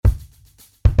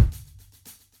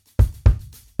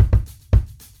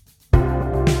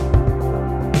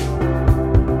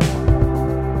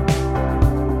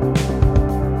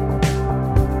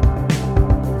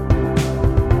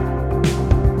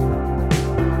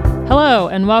Hello,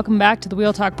 and welcome back to the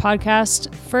Wheel Talk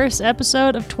Podcast, first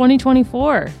episode of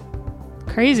 2024.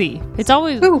 Crazy. It's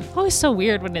always so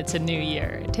weird when it's a new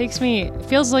year. It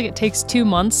feels like it takes 2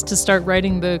 months to start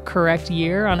writing the correct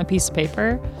year on a piece of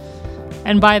paper.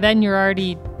 And by then you're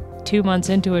already 2 months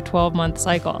into a 12-month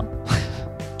cycle.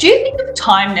 Do you think of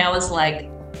time now as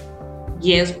like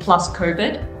years plus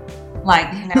COVID? Like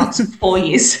now it's 4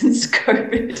 years since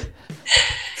COVID.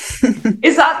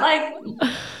 Is that like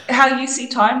how you see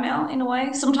time now in a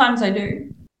way? Sometimes I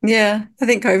do. Yeah, I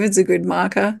think COVID's a good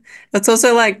marker. It's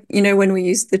also like, when we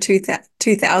used the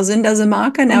 2000 as a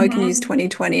marker, now we can use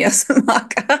 2020 as a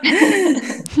marker.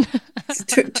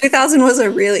 2000 was a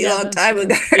really long time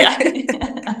ago. Yeah.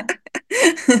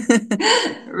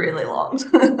 Really long.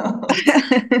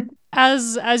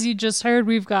 As you just heard,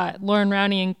 we've got Lauren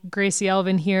Rowney and Gracie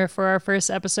Elvin here for our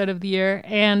first episode of the year.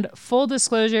 And full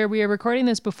disclosure, we are recording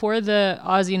this before the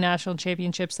Aussie National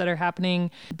Championships that are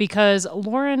happening because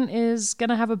Lauren is going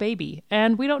to have a baby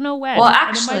and we don't know when. Well,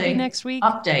 actually, it might be next week.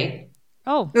 Update.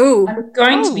 Oh. I'm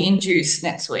going to be induced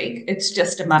next week. It's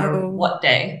just a matter of what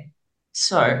day.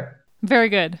 So. Very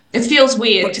good. It feels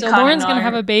weird to kind of know. Lauren's going to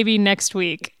have a baby next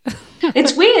week.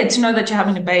 It's weird to know that you're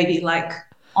having a baby like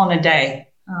on a day.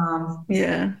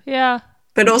 Yeah.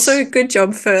 But also good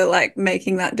job for like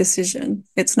making that decision.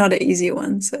 It's not an easy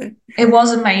one. So it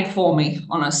wasn't made for me,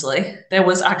 honestly. There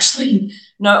was actually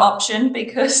no option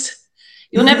because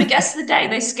you'll never guess the day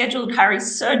they scheduled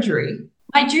Harry's surgery.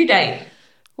 My due date.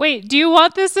 Wait, do you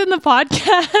want this in the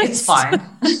podcast? It's fine.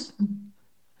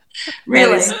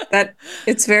 Really?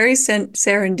 It's very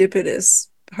serendipitous,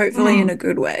 hopefully in a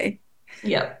good way.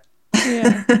 Yep.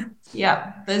 Yeah.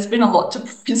 Yeah, there's been a lot to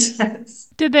process.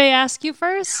 Did they ask you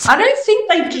first? I don't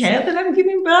think they care that I'm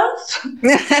giving birth.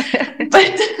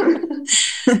 But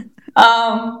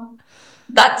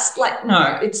that's like,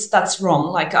 no, that's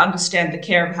wrong. Like, I understand the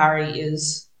care of Harry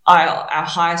is our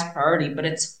highest priority, but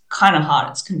it's kind of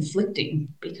hard. It's conflicting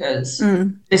because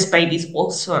this baby's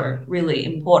also really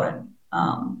important.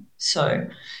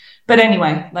 But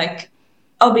anyway, like,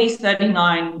 I'll be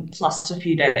 39 plus a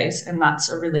few days, and that's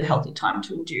a really healthy time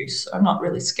to induce. I'm not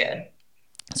really scared.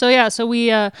 So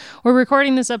we're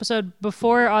recording this episode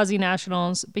before Aussie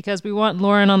Nationals because we want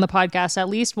Lauren on the podcast at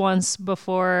least once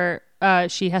before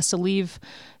she has to leave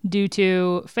due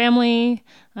to family,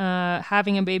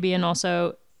 having a baby, and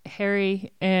also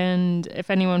Harry. And if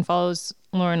anyone follows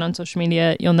Lauren on social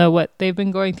media, you'll know what they've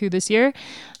been going through this year.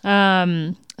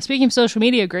 Speaking of social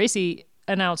media, Gracie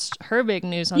announced her big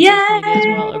news on social media as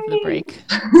well over the break.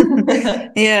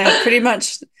 Yeah, pretty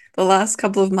much the last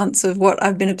couple of months of what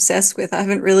I've been obsessed with, I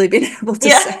haven't really been able to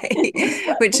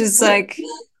say, which is like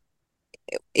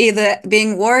either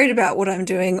being worried about what I'm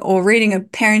doing or reading a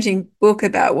parenting book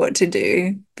about what to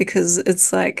do, because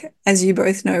it's like, as you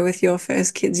both know with your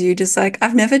first kids, you just like,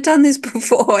 I've never done this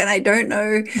before and I don't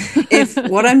know if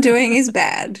what I'm doing is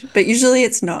bad, but usually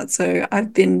it's not. So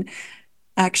I've been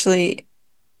actually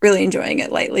really enjoying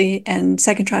it lately, and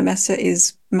second trimester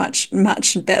is much,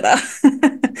 much better.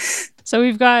 So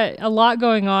we've got a lot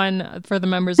going on for the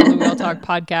members of the Wheel Talk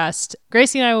podcast.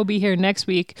 Gracie and I will be here next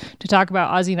week to talk about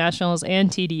Aussie Nationals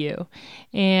and TDU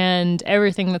and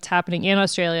everything that's happening in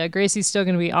Australia. Gracie's still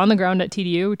going to be on the ground at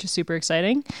TDU, which is super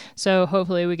exciting. So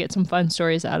hopefully we get some fun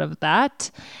stories out of that.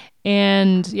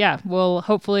 And yeah, we'll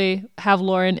hopefully have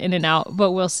Lauren in and out,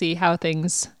 but we'll see how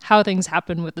things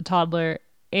happen with the toddler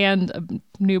and a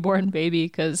newborn baby,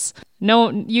 because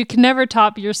you can never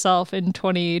top yourself in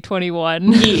 2021.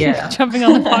 Yeah. Jumping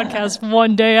on the podcast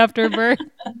one day after birth.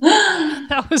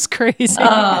 That was crazy.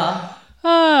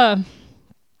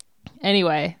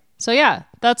 Anyway, so yeah,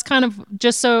 that's kind of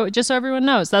just so everyone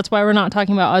knows. That's why we're not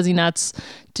talking about Aussie Nuts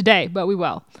today, but we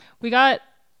will. We got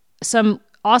some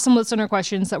awesome listener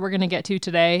questions that we're going to get to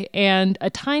today, and a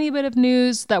tiny bit of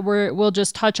news that we'll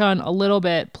just touch on a little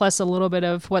bit, plus a little bit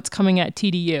of what's coming at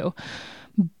TDU.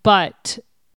 But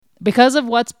because of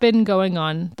what's been going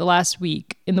on the last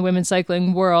week in the women's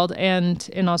cycling world and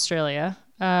in Australia,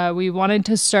 we wanted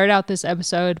to start out this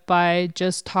episode by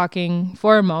just talking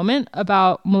for a moment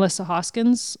about Melissa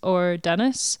Hoskins, or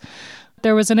Dennis.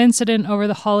 There was an incident over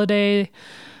the holiday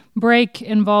break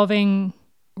involving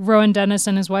Rowan Dennis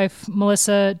and his wife,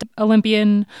 Melissa,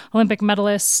 Olympic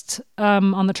medalist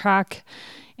on the track,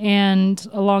 and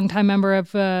a longtime member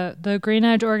of the Green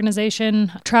Edge organization.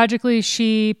 Tragically,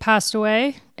 she passed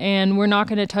away, and we're not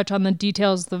going to touch on the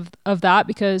details of that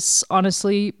because,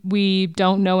 honestly, we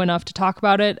don't know enough to talk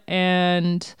about it,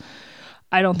 and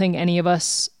I don't think any of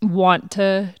us want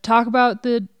to talk about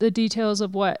the details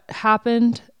of what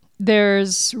happened.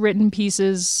 There's written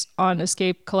pieces on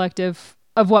Escape Collective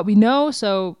of what we know,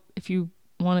 so if you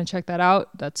want to check that out,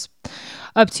 that's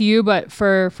up to you. But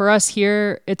for us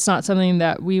here, it's not something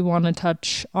that we want to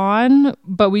touch on,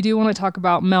 but we do want to talk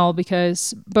about Mel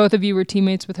because both of you were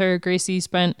teammates with her. Gracie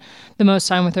spent the most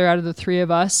time with her out of the three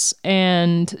of us,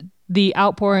 and the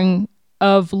outpouring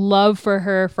of love for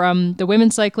her from the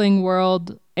women's cycling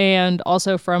world and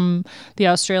also from the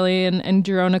Australian and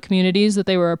Girona communities that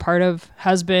they were a part of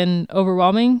has been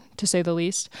overwhelming, to say the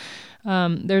least.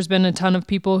 There's been a ton of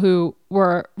people who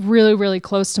were really, really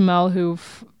close to Mel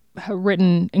who've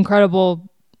written incredible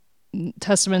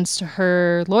testaments to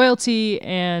her loyalty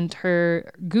and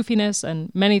her goofiness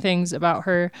and many things about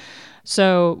her.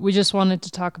 So we just wanted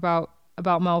to talk about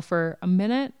Mel for a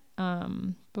minute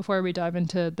before we dive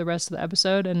into the rest of the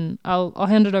episode. And I'll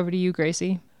hand it over to you,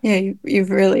 Gracie. Yeah,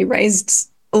 you've really raised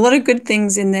a lot of good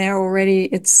things in there already.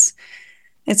 It's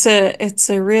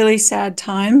a really sad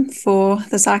time for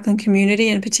the cycling community,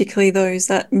 and particularly those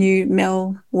that knew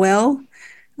Mel well.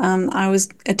 I was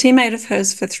a teammate of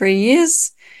hers for 3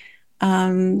 years,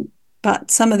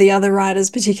 but some of the other riders,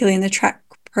 particularly in the track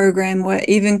program, were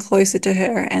even closer to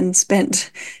her and spent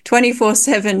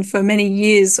 24/7 for many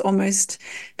years almost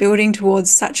building towards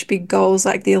such big goals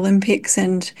like the Olympics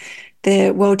and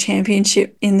their world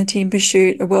championship in the team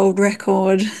pursuit, a world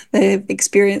record. They've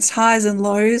experienced highs and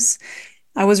lows.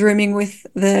 I was rooming with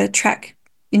the track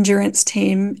endurance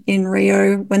team in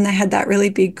Rio when they had that really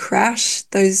big crash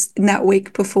in that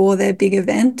week before their big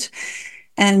event.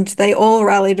 And they all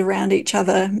rallied around each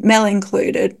other, Mel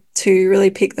included, to really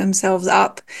pick themselves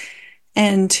up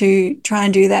and to try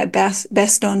and do that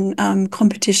best on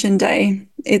competition day.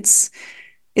 It's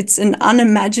an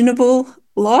unimaginable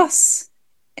loss.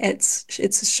 It's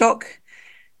a shock.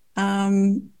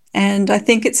 And I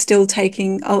think it's still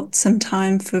taking some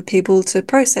time for people to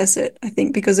process it. I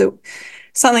think because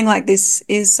something like this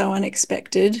is so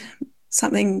unexpected.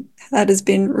 Something that has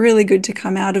been really good to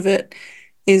come out of it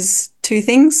is two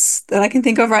things that I can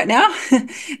think of right now.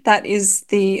 That is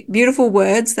the beautiful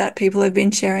words that people have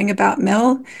been sharing about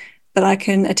Mel that I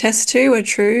can attest to are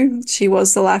true. She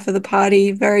was the life of the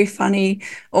party, very funny,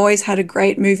 always had a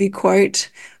great movie quote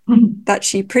that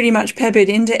she pretty much peppered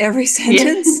into every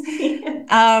sentence.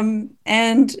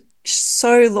 And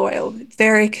so loyal,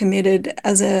 very committed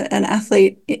as an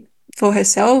athlete for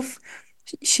herself.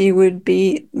 She would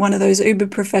be one of those uber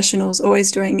professionals,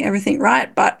 always doing everything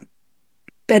right, but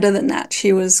better than that,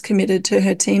 she was committed to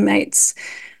her teammates.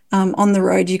 On the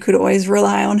road, you could always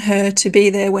rely on her to be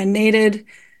there when needed,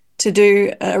 to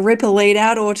do a ripper lead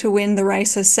out or to win the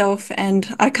race herself.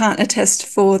 And I can't attest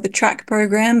for the track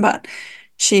program, but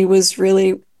she was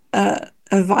really a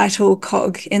vital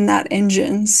cog in that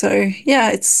engine. So yeah,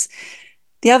 it's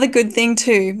the other good thing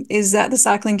too is that the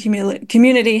cycling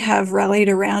community have rallied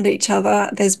around each other.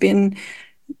 There's been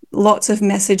lots of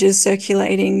messages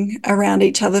circulating around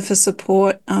each other for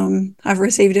support. I've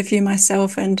received a few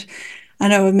myself, and I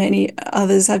know many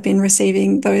others have been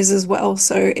receiving those as well.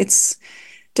 So it's,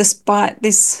 despite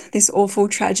this awful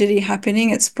tragedy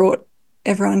happening, it's brought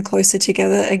everyone closer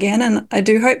together again. And I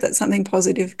do hope that something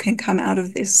positive can come out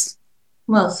of this.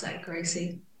 Well said,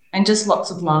 Gracie. And just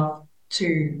lots of love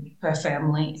to her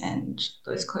family and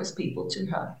those close people to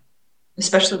her,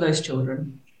 especially those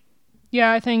children.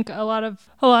 Yeah, I think a lot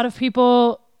of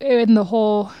people with the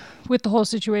whole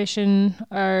situation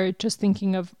are just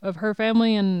thinking of her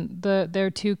family and their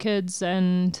two kids,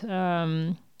 and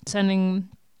sending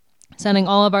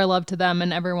all of our love to them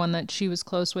and everyone that she was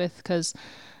close with, because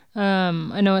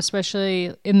I know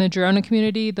especially in the Girona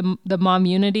community, the mom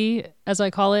unity, as I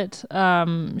call it,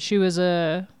 she was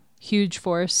a huge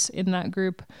force in that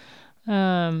group,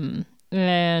 and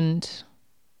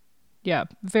yeah,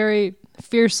 very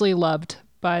fiercely loved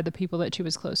by the people that she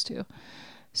was close to.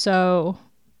 So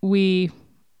we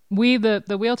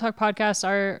the Wheel Talk podcast,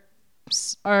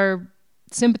 our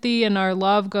sympathy and our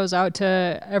love goes out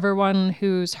to everyone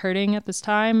who's hurting at this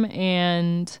time,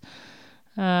 and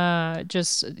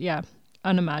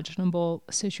unimaginable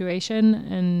situation.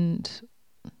 And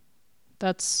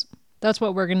that's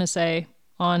what we're gonna say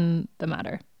on the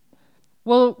matter.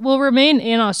 We'll remain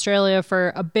in Australia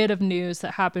for a bit of news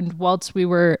that happened whilst we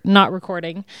were not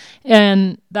recording,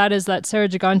 and that is that Sarah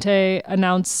Gigante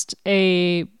announced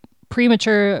a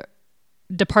premature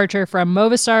departure from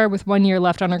Movistar with 1 year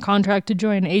left on her contract to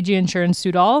join AG Insurance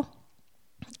Soudal.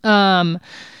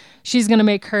 She's going to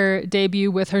make her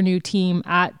debut with her new team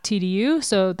at TDU,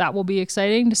 so that will be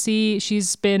exciting to see.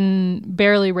 She's been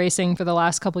barely racing for the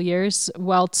last couple years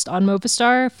whilst on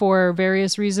Movistar for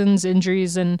various reasons,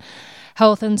 injuries and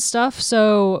health and stuff.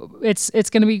 So it's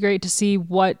going to be great to see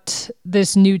what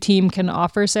this new team can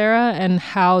offer Sarah and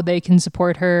how they can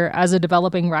support her as a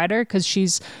developing rider, because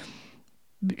she's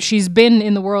she's been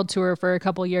in the World Tour for a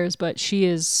couple years, but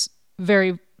she's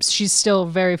still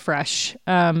very fresh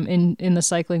in the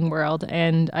cycling world.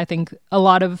 And I think a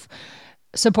lot of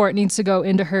support needs to go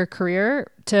into her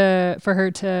career for her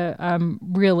to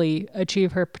really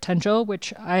achieve her potential,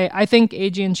 which I think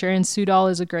AG Insurance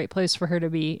Sudal is a great place for her to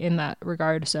be in that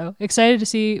regard. So excited to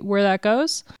see where that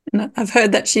goes. And I've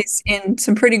heard that she's in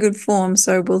some pretty good form,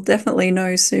 so we'll definitely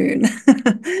know soon.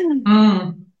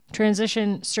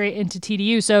 Transition straight into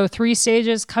TDU. So 3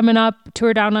 stages coming up,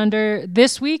 Tour Down Under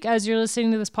this week. As you're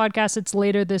listening to this podcast, it's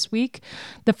later this week.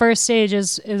 The first stage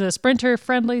is a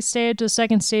sprinter-friendly stage. The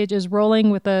second stage is rolling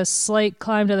with a slight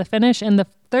climb to the finish. And the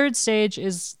third stage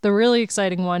is the really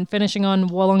exciting one, finishing on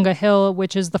Wollonga Hill,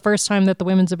 which is the first time that the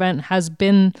women's event has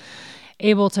been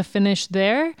able to finish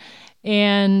there.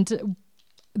 And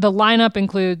the lineup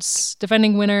includes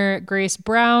defending winner Grace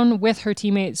Brown with her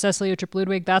teammate Cecilia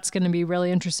Tripp-Ludwig. That's going to be really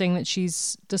interesting that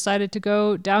she's decided to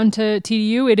go down to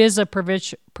TDU. It is a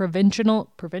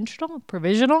provisional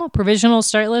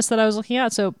start list that I was looking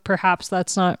at, so perhaps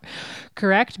that's not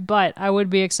correct, but I would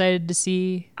be excited to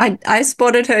see. I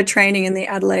spotted her training in the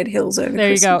Adelaide Hills over There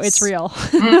Christmas. you go. It's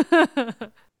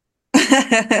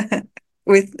real.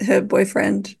 With her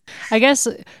boyfriend. I guess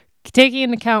taking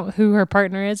into account who her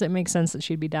partner is, it makes sense that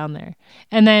she'd be down there.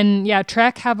 And then,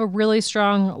 Trek have a really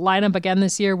strong lineup again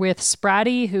this year with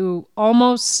Spratty, who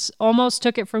almost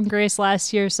took it from Grace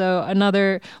last year. So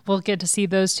we'll get to see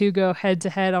those two go head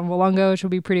to head on Wollonga, which will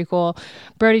be pretty cool.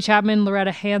 Brody Chapman,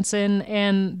 Loretta Hansen,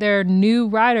 and their new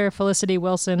rider, Felicity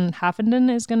Wilson Haffenden,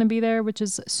 is going to be there, which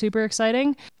is super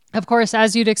exciting. Of course,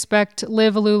 as you'd expect,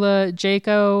 Liv Alula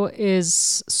Jaco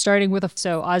is starting with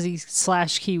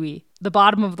Aussie/Kiwi. The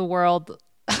bottom of the world,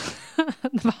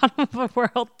 the bottom of the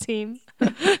world team.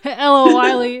 Ella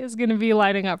Wiley is going to be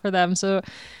lining up for them. So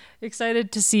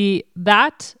excited to see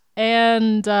that.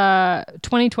 And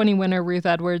 2020 winner Ruth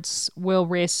Edwards will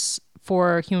race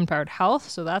for Human Powered Health.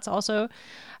 So that's also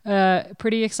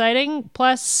pretty exciting.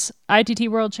 Plus, ITT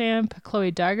World Champ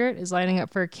Chloe Daggert is lining up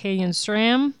for Canyon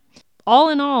SRAM. All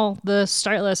in all, the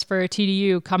start list for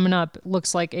TDU coming up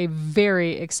looks like a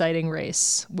very exciting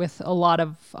race with a lot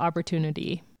of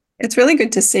opportunity. It's really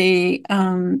good to see,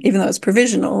 even though it's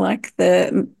provisional, like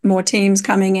the more teams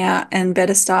coming out and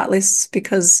better start lists,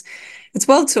 because it's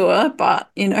World Tour,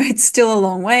 but, it's still a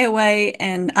long way away.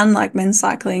 And unlike men's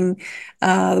cycling,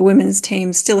 the women's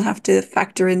teams still have to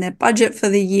factor in their budget for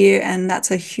the year. And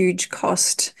that's a huge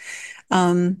cost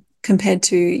compared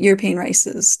to European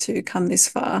races to come this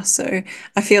far. So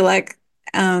I feel like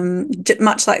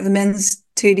much like the men's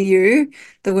TDU,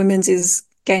 the women's is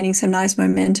gaining some nice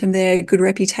momentum there, good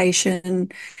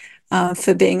reputation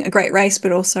for being a great race,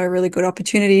 but also a really good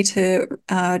opportunity to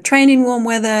train in warm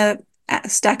weather,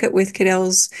 stack it with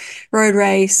Cadell's road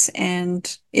race.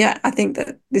 And I think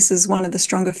that this is one of the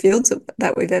stronger fields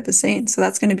that we've ever seen. So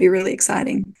that's going to be really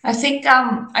exciting. I think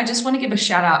I just want to give a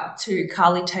shout out to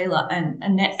Carly Taylor and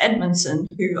Annette Edmondson,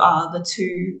 who are the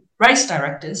 2 race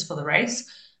directors for the race.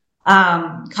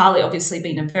 Carly obviously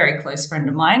being a very close friend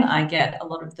of mine. I get a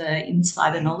lot of the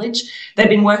insider knowledge. They've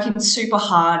been working super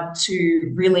hard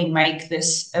to really make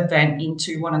this event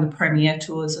into one of the premier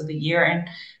tours of the year. And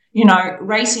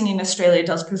racing in Australia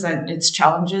does present its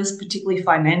challenges, particularly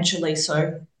financially.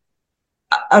 So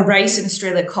a race in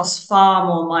Australia costs far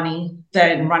more money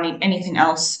than running anything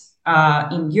else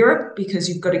in Europe, because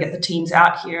you've got to get the teams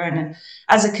out here. And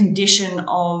as a condition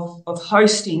of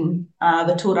hosting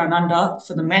the Tour Down Under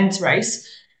for the men's race,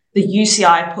 the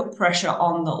UCI put pressure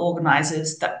on the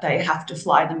organisers that they have to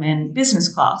fly the men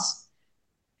business class.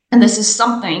 And this is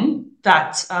something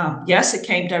that, yes, it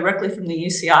came directly from the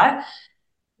UCI,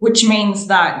 which means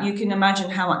that you can imagine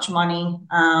how much money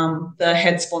the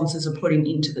head sponsors are putting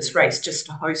into this race just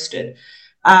to host it.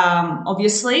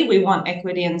 Obviously, we want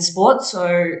equity in sport.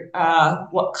 So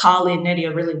what Carly and Nettie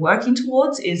are really working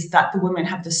towards is that the women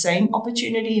have the same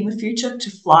opportunity in the future to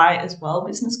fly as well,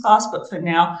 business class. But for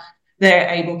now, they're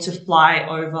able to fly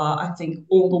over, I think,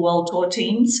 all the World Tour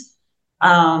teams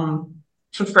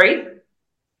for free.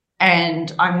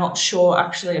 And I'm not sure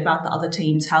actually about the other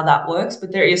teams, how that works,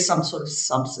 but there is some sort of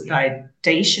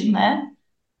subsidization there,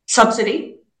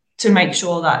 subsidy, to make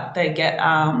sure that they get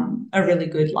a really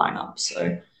good lineup.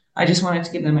 So I just wanted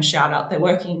to give them a shout out. They're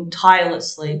working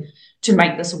tirelessly to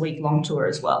make this a week-long tour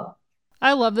as well.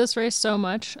 I love this race so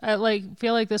much. I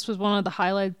feel like this was one of the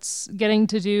highlights, getting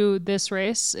to do this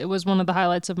race. It was one of the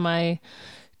highlights of my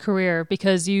career,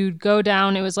 because you'd go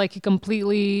down, it was like a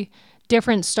completely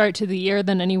different start to the year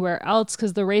than anywhere else,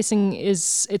 because the racing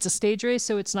it's a stage race,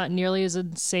 so it's not nearly as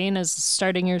insane as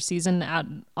starting your season at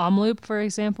Omloop, for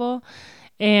example.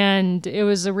 And it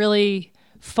was a really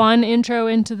fun intro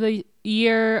into the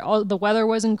year. The weather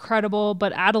was incredible,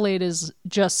 but Adelaide is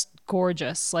just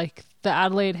gorgeous. Like the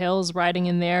Adelaide Hills, riding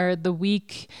in there, the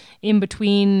week in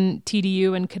between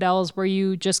TDU and Cadell's where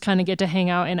you just kind of get to hang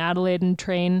out in Adelaide and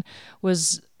train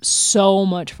was so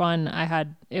much fun.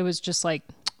 It was just like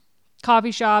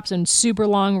coffee shops and super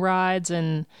long rides,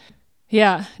 and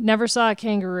yeah, never saw a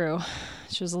kangaroo,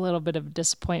 which was a little bit of a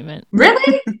disappointment.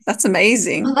 Really? That's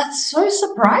amazing. Oh, that's so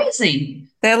surprising.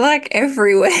 They're like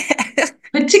everywhere.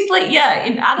 Particularly,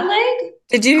 in Adelaide.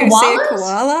 Did you see a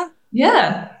koala?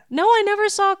 Yeah. No, I never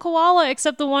saw a koala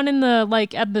except the one in the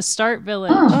at the start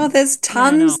village. Oh, there's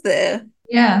tons there.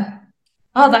 Yeah.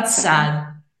 Oh, that's sad.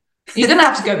 You're gonna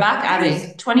have to go back,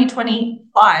 Abby.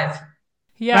 2025.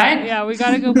 Yeah, right? Yeah, we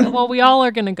gotta go. Well, we all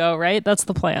are gonna go, right? That's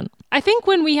the plan. I think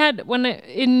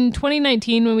in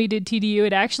 2019 when we did TDU,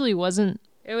 it actually wasn't.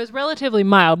 It was relatively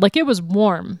mild. Like it was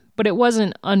warm, but it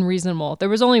wasn't unreasonable. There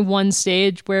was only one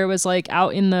stage where it was like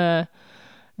out in the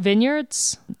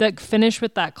vineyards that finished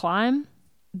with that climb.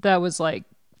 That was like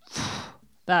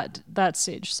that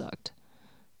stage sucked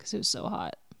because it was so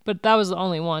hot. But that was the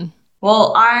only one.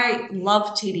 Well, I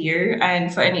love TDU,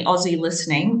 and for any Aussie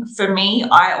listening, for me,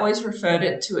 I always referred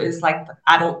it to as like the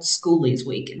adult schoolies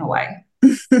week in a way.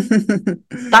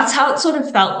 That's how it sort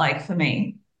of felt like for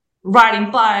me. Riding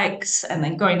bikes and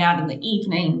then going out in the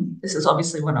evening. This is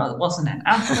obviously when I wasn't an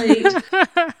athlete.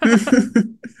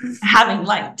 Having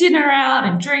like dinner out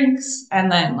and drinks,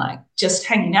 and then like just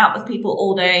hanging out with people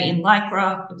all day in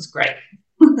Lycra. It was great.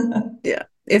 Yeah.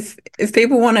 If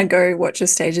people want to go watch a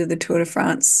stage of the Tour de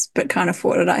France but can't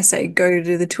afford it, I say go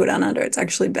to the Tour Down Under. It's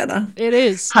actually better. It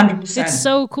is. 100%. It's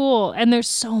so cool. And there's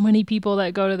so many people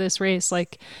that go to this race.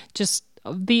 Like just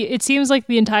it seems like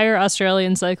the entire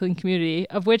Australian cycling community,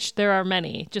 of which there are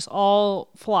many, just all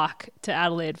flock to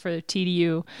Adelaide for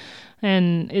TDU.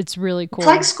 And it's really cool. It's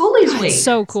like schoolies week. It's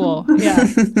so cool. Yeah.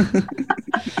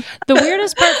 The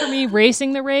weirdest part for me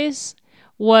racing the race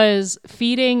was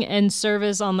feeding and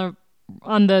service on the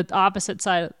opposite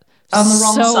side. On the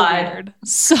wrong side. Weird.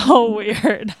 So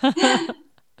weird.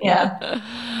 Yeah.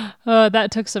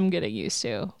 That took some getting used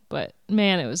to, but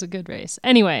man, it was a good race.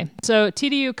 Anyway, so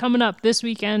TDU coming up this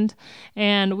weekend,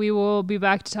 and we will be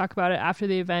back to talk about it after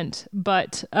the event.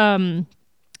 But can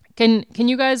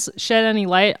you guys shed any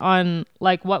light on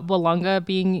like what Wollonga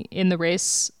being in the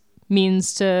race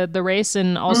means to the race,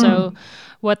 and also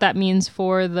what that means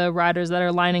for the riders that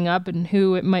are lining up and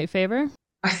who it might favor?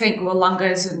 I think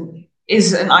Wollonga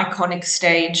is an iconic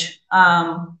stage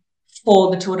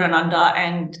for the Tour Down Under,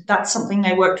 and that's something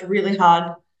they worked really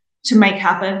hard to make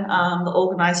happen, the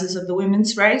organisers of the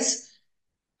women's race.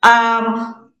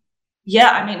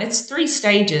 It's 3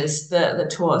 stages, the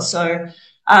tour. So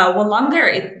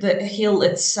Wollonga, the hill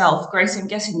itself, Grace, I'm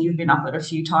guessing you've been up it a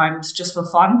few times just for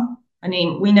fun. I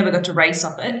mean, we never got to race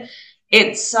up it.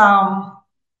 It's a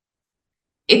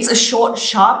short,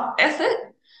 sharp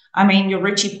effort. I mean, your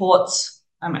Richie Ports,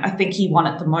 I think he won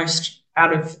it the most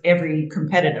out of every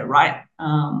competitor, right?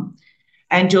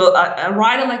 And you're a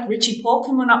rider like Richie Port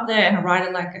can win up there, and a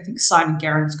rider like I think Simon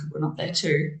Gerrans could win up there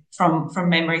too, from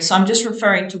memory. So I'm just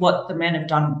referring to what the men have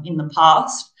done in the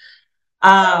past.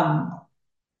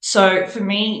 So for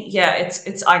me,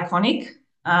 it's iconic,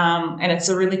 and it's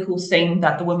a really cool thing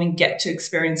that the women get to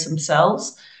experience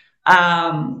themselves,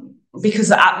 because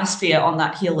the atmosphere on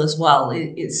that hill as well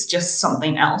is just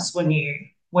something else when you're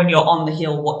on the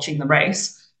hill watching the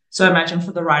race. So imagine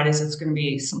for the riders, it's going to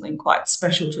be something quite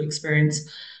special to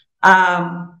experience.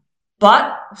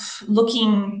 But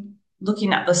looking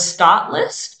at the start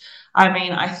list, I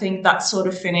mean, I think that sort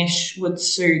of finish would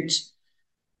suit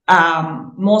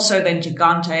more so than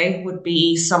Gigante would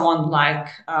be someone like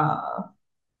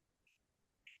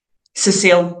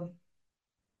Cecile.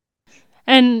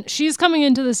 And she's coming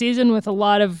into the season with a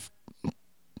lot of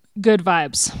good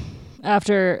vibes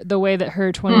after the way that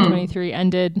her 2023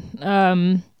 ended.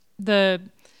 The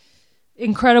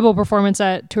incredible performance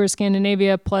at Tour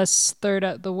Scandinavia, plus third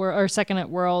at the world or second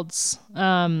at Worlds.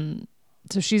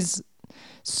 So she's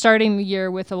starting the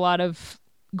year with a lot of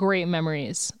great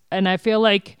memories. And I feel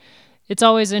like it's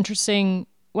always interesting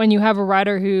when you have a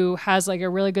rider who has like a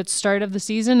really good start of the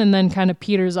season and then kind of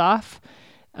peters off,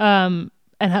 and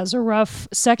has a rough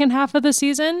second half of the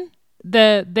season,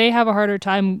 that they have a harder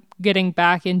time getting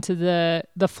back into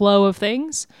the flow of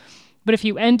things. But if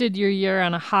you ended your year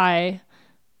on a high,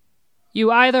 you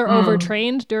either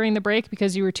overtrained during the break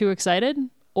because you were too excited,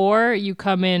 or you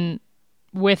come in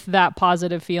with that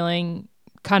positive feeling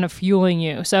kind of fueling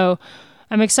you. So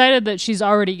I'm excited that she's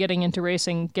already getting into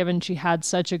racing, given she had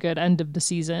such a good end of the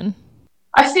season.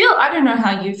 I don't know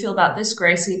how you feel about this,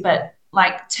 Gracie, but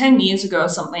like 10 years ago or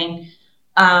something,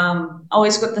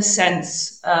 always got the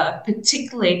sense,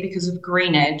 particularly because of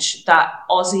Green Edge, that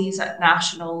Aussies at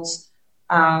nationals,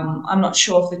 I'm not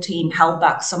sure if the team held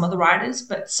back some of the riders,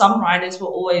 but some riders were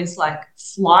always like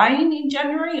flying in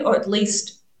January, or at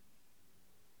least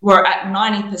were at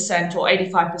 90% or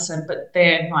 85%, but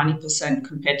their 90%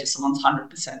 compared to someone's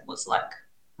 100% was like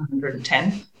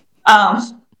 110.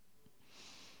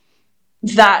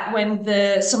 That when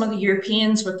some of the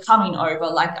Europeans were coming over,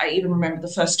 like I even remember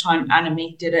the first time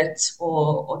Annemiek did it,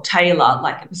 or Taylor,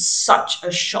 like it was such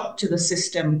a shock to the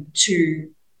system to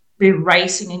be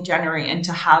racing in January and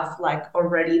to have like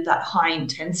already that high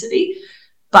intensity.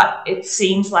 But it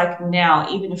seems like now,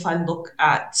 even if I look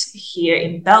at here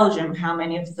in Belgium, how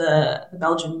many of the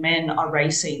Belgian men are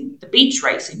racing the beach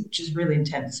racing, which is really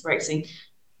intense racing,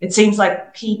 it seems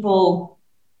like people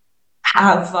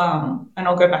have, and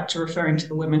I'll go back to referring to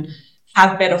the women,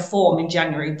 have better form in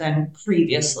January than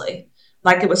previously.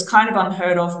 Like it was kind of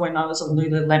unheard of when I was on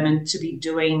Lululemon to be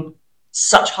doing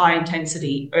such high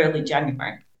intensity early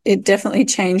January. It definitely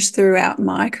changed throughout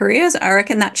my careers. I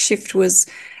reckon that shift was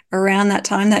around that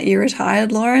time that you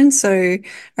retired, Lauren. So I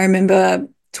remember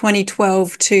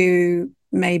 2012 to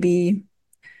maybe,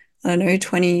 I don't know,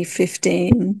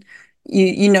 2015,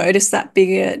 you notice that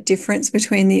bigger difference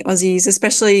between the Aussies,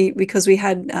 especially because we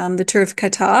had the Tour of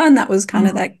Qatar, and that was kind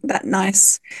of that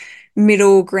nice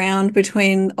middle ground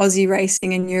between Aussie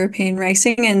racing and European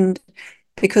racing. And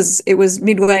because it was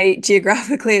midway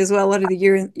geographically as well, a lot of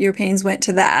the Europeans went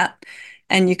to that,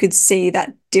 and you could see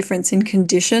that difference in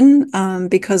condition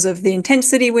because of the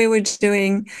intensity we were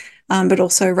doing, but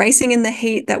also racing in the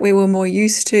heat that we were more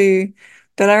used to.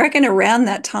 But I reckon around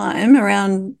that time,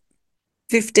 around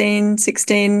 15,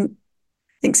 16, I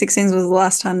think 16 was the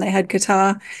last time they had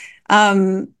Qatar,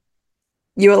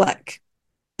 you were like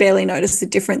barely notice the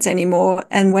difference anymore,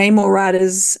 and way more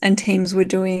riders and teams were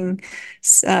doing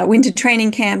winter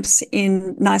training camps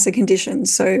in nicer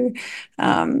conditions. So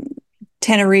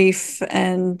Tenerife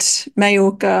and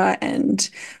Mallorca and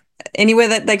anywhere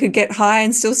that they could get high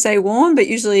and still stay warm, but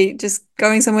usually just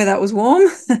going somewhere that was warm.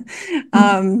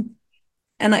 And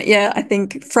I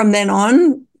think from then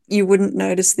on, you wouldn't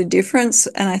notice the difference.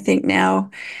 And I think now,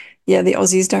 the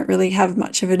Aussies don't really have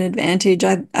much of an advantage.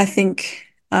 I think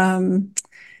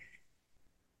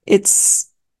it's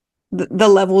the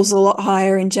level's a lot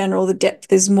higher in general. The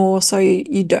depth is more, so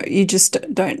you just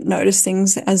don't notice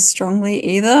things as strongly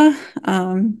either.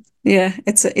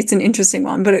 It's an interesting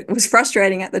one, but it was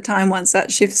frustrating at the time once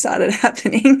that shift started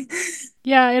happening.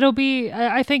 Yeah, it'll be,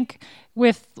 I think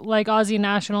with like Aussie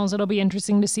nationals, it'll be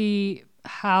interesting to see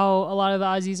how a lot of the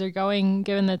Aussies are going,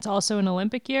 given that it's also an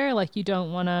Olympic year. Like you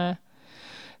don't want to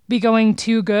be going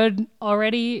too good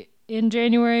already in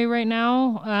January right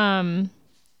now.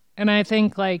 And I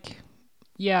think like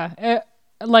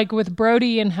with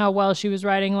Brody and how well she was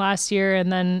riding last year,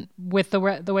 and then with the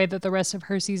way that the rest of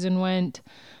her season went,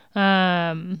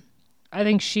 I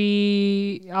think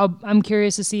I'm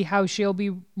curious to see how she'll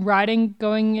be riding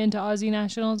going into Aussie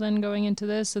Nationals and going into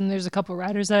this. And there's a couple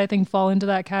riders that I think fall into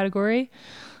that category.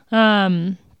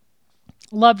 Loved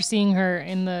seeing her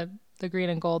in the green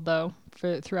and gold though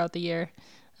throughout the year,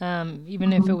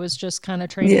 even if it was just kind of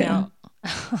training out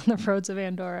on the roads of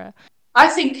Andorra. I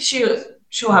think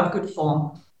she'll have good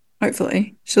form.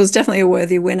 Hopefully. She was definitely a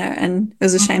worthy winner, and it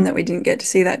was a shame that we didn't get to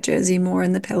see that jersey more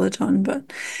in the peloton.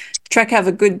 But Trek have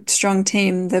a good, strong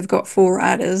team. They've got 4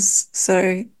 riders,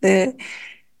 so they're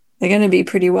going to be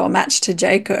pretty well matched to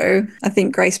Jayco. I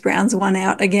think Grace Brown's one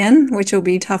out again, which will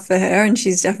be tough for her, and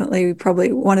she's definitely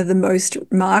probably one of the most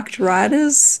marked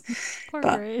riders. Poor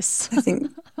Grace. I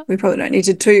think we probably don't need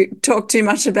to talk too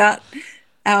much about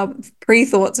our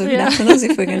pre-thoughts of nationals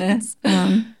if we're going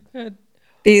to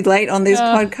be late on this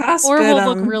podcast. Or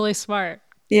we'll look really smart.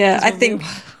 Yeah, I think,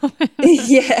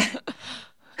 yeah.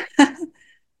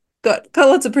 Got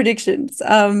lots of predictions.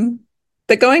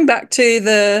 But going back to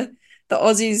the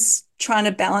Aussies trying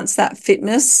to balance that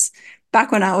fitness,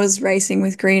 back when I was racing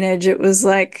with Green Edge, it was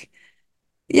like,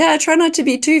 try not to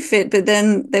be too fit, but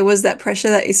then there was that pressure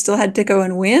that you still had to go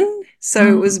and win.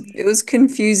 So it was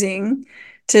confusing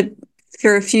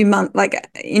for a few months, like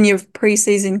in your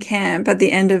pre-season camp at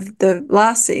the end of the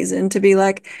last season, to be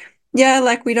like,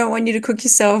 like we don't want you to cook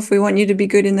yourself. We want you to be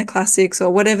good in the classics,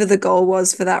 or whatever the goal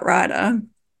was for that rider.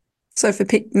 So for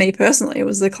me personally, it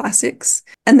was the classics.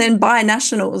 And then by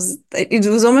nationals, it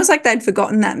was almost like they'd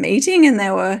forgotten that meeting, and they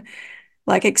were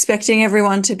like expecting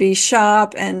everyone to be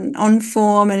sharp and on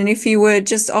form. And if you were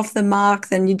just off the mark,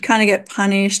 then you'd kind of get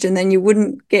punished, and then you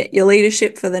wouldn't get your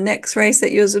leadership for the next race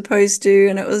that you were supposed to.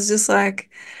 And it was just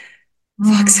like,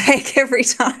 fuck's sake, every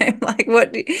time. Like,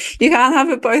 what, you can't have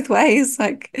it both ways.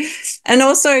 Like, and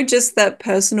also just that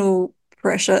personal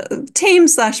pressure,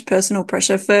 team/personal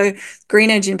pressure for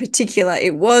Green Edge in particular.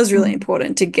 It was really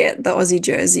important to get the Aussie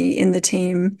jersey in the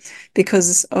team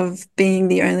because of being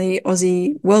the only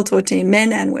Aussie World Tour team,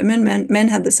 men and women. Men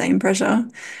had the same pressure.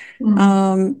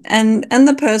 And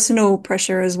the personal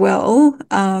pressure as well.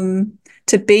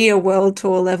 To be a World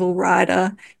Tour level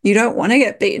rider, you don't want to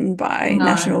get beaten by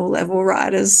national level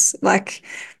riders. Like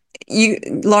you,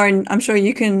 Lauren, I'm sure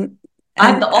you can.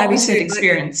 I had the opposite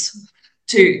experience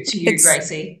to you,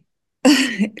 Gracie.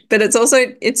 But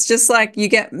it's just like you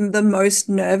get the most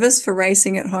nervous for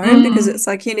racing at home because it's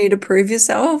like you need to prove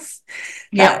yourself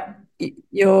that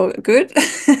you're good.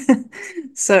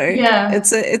 So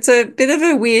it's a bit of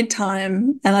a weird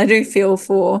time, and I do feel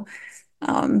for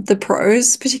the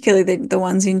pros, particularly the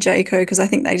ones in JCO, because I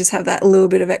think they just have that little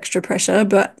bit of extra pressure.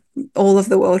 But all of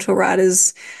the World Tour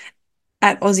riders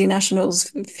at Aussie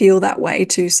Nationals feel that way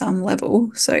to some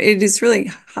level. So it is really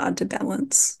hard to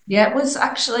balance. Yeah, it was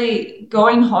actually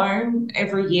going home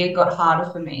every year got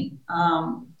harder for me.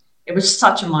 It was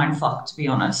such a mind fuck, to be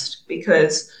honest,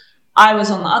 because I was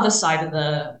on the other side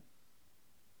of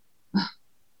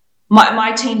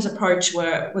my team's approach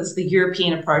was the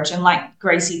European approach. And like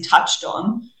Gracie touched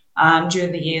on,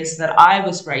 during the years that I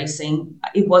was racing,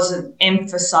 it wasn't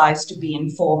emphasized to be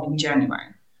in form in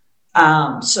January.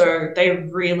 So they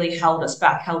really held us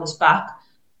back.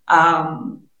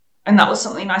 And that was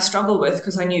something I struggled with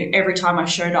because I knew every time I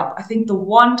showed up, I think the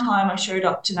one time I showed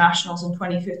up to Nationals in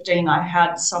 2015, I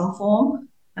had some form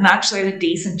and I actually had a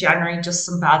decent January, just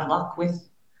some bad luck with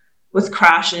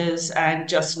crashes and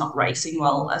just not racing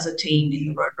well as a team in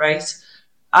the road race.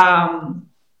 That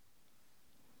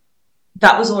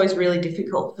was always really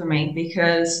difficult for me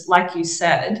because, like you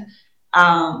said,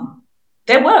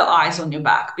 there were eyes on your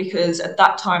back because at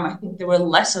that time, I think there were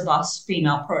less of us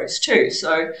female pros too.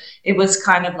 So it was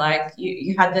kind of like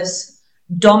you had this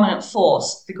dominant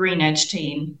force, the Green Edge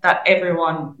team, that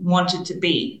everyone wanted to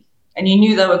be. And you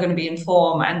knew they were going to be in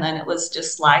form. And then it was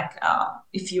just like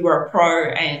if you were a pro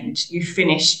and you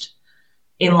finished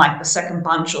in like the second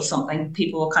bunch or something,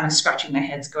 people were kind of scratching their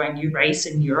heads going, you race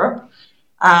in Europe.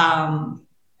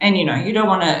 And, you know, you don't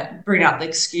want to bring out the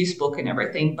excuse book and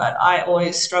everything, but I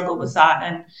always struggle with that.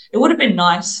 And it would have been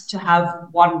nice to have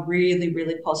one really,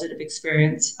 really positive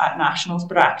experience at Nationals,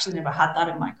 but I actually never had that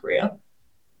in my career.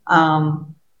 But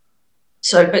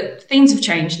things have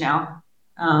changed now.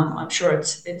 I'm sure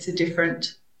it's a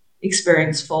different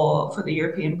experience for the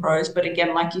European pros. But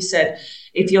again, like you said,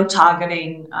 if you're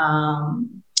targeting the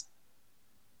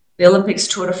Olympics,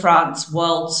 Tour de France,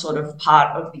 world sort of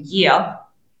part of the year,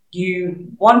 you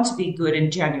want to be good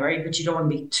in January, but you don't want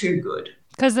to be too good.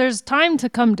 Because there's time to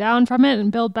come down from it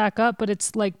and build back up, but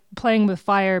it's like playing with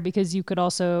fire because you could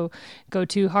also go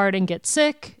too hard and get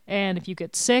sick. And if you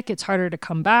get sick, it's harder to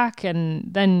come back. And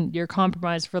then you're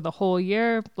compromised for the whole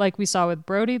year, like we saw with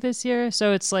Brody this year.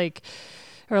 So it's like,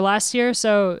 or last year.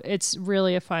 So it's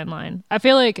really a fine line. I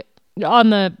feel like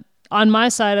on my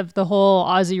side of the whole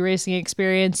Aussie racing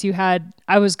experience,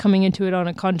 I was coming into it on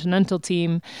a continental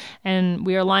team and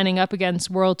we were lining up against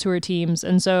World Tour teams.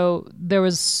 And so there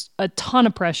was a ton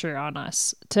of pressure on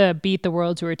us to beat the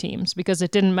World Tour teams because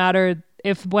it didn't matter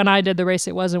if when I did the race,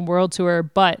 it wasn't World Tour,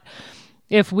 but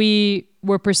if we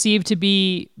were perceived to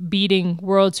be beating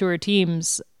World Tour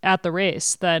teams at the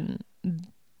race, then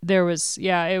there was,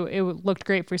 it looked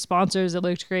great for sponsors. It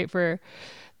looked great for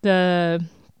the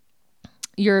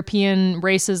European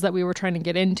races that we were trying to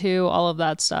get into, all of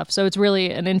that stuff. So it's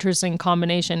really an interesting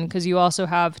combination because you also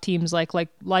have teams like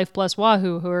Life Plus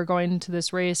Wahoo who are going to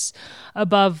this race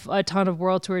above a ton of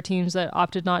World Tour teams that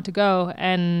opted not to go,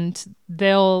 and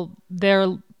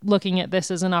they're looking at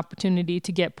this as an opportunity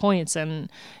to get points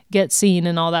and get seen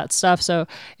and all that stuff. So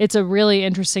it's a really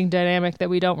interesting dynamic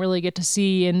that we don't really get to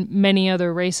see in many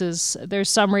other races. There's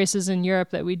some races in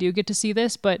Europe that we do get to see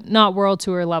this, but not World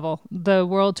Tour level. The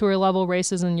World Tour level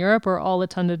races in Europe are all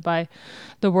attended by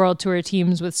the World Tour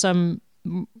teams with some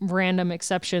random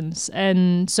exceptions.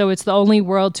 And so it's the only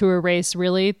World Tour race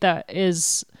really that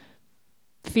is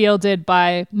fielded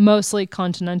by mostly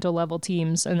continental level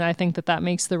teams. And I think that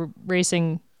makes the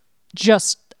racing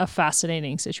just a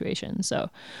fascinating situation. So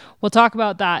we'll talk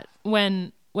about that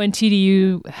when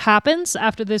TDU happens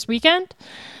after this weekend.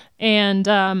 And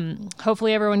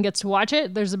hopefully everyone gets to watch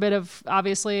it. There's a bit of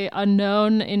obviously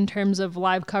unknown in terms of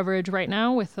live coverage right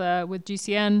now with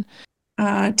GCN.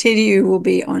 TDU will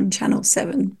be on Channel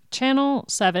 7. Channel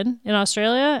 7 in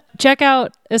Australia. Check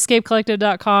out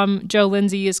escapecollective.com. Joe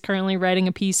Lindsay is currently writing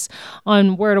a piece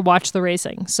on where to watch the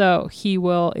racing, so he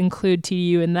will include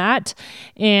TDU in that.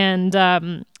 And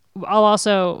I'll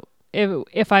also,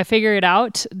 if I figure it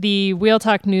out, the Wheel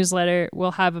Talk newsletter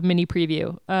will have a mini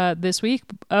preview this week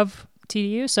of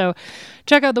TDU. So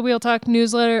check out the Wheel Talk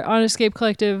newsletter on Escape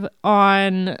Collective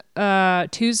on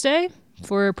Tuesday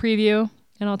for a preview,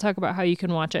 and I'll talk about how you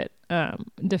can watch it.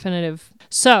 Definitive.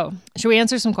 So, should we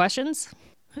answer some questions?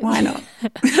 Why not?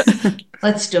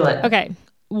 Let's do it. Okay.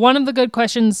 One of the good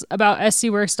questions about SC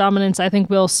Works dominance, I think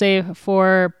we'll save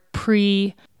for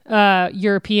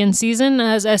European season,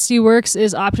 as SC Works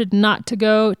is opted not to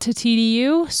go to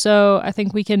TDU. So I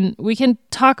think we can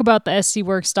talk about the SC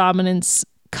Works dominance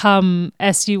come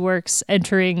SC Works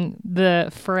entering the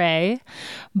fray.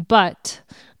 But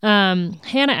Hannah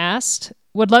asked,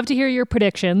 would love to hear your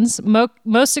predictions.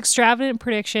 Most extravagant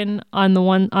prediction on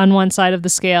one side of the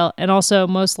scale, and also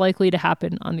most likely to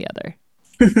happen on the other.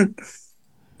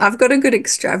 I've got a good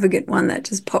extravagant one that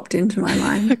just popped into my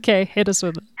mind. Okay, hit us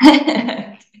with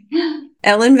it.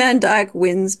 Ellen Van Dyke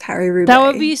wins Paris-Roubaix. That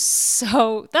would be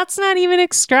so... That's not even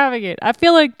extravagant. I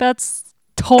feel like that's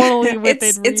totally within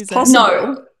reason. It's possible.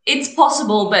 No, it's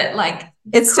possible, but like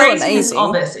it's the craziness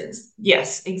of this is...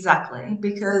 Yes, exactly.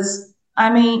 Because, I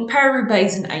mean,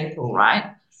 Paris-Roubaix is in April,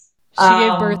 right? She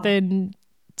gave birth in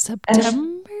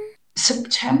September?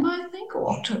 September, I think,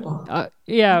 or October?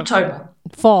 Yeah. October.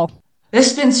 Fall.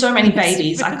 There's been so many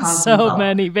babies, I can't so remember.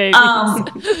 many babies.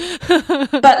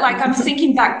 But like I'm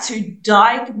thinking back to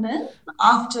Dijkman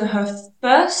after her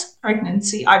first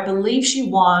pregnancy. I believe she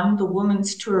won the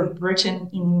Women's Tour of Britain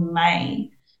in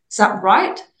May. Is that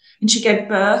right? And she gave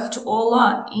birth to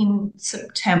Orla in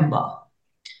September,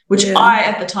 which I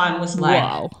at the time was like,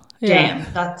 wow. Damn,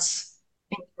 that's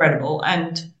incredible.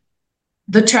 And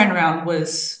the turnaround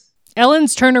was...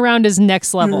 Ellen's turnaround is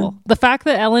next level. The fact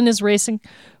that Ellen is racing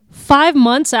 5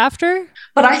 months after?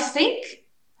 But I think,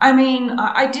 I mean,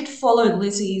 I did follow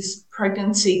Lizzie's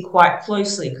pregnancy quite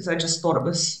closely because I just thought it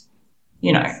was,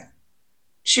 you know,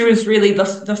 she was really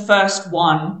the first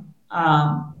one.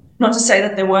 Not to say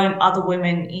that there weren't other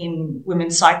women in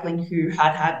women's cycling who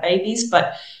had babies,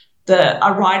 but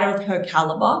a rider of her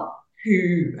caliber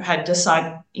who had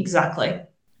decided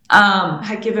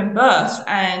had given birth.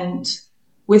 And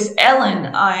with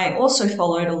Ellen, I also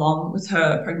followed along with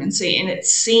her pregnancy, and it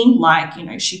seemed like, you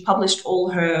know, she published all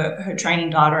her training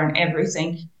data and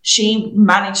everything. She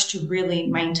managed to really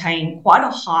maintain quite a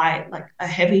high, like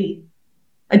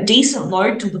a decent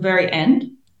load till the very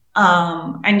end.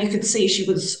 And you could see she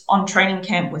was on training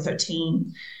camp with her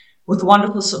team with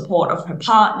wonderful support of her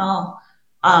partner,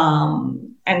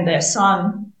 and their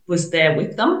son was there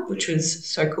with them, which was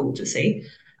so cool to see.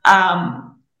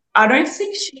 I don't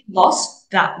think she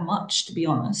lost that much, to be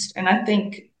honest. And I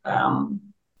think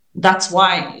that's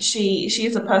why she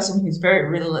is a person who's very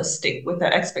realistic with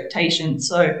her expectations.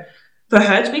 So for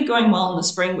her to be going well in the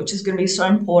spring, which is going to be so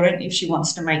important if she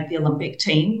wants to make the Olympic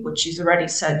team, which she's already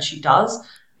said she does,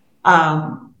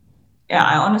 I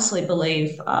honestly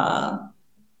believe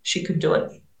she could do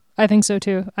it. I think so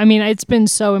too. I mean, it's been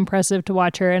so impressive to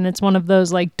watch her, and it's one of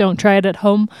those like don't try it at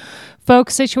home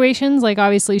folk situations. Like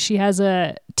obviously she has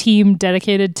a team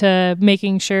dedicated to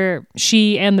making sure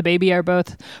she and the baby are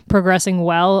both progressing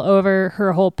well over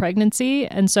her whole pregnancy,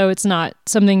 and so it's not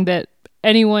something that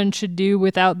anyone should do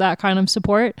without that kind of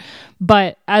support.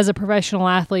 But as a professional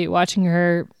athlete, watching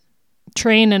her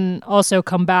train and also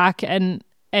come back and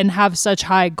have such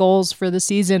high goals for the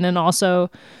season, and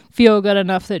also feel good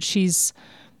enough that she's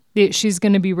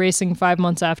going to be racing 5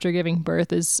 months after giving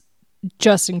birth is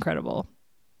just incredible.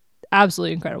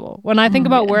 Absolutely incredible. When I think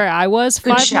about where I was 5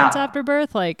 months after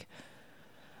birth, like,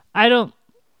 I don't...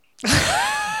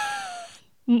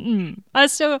 I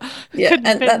still... Yeah,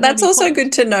 and that's also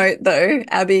good to note, though,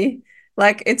 Abby.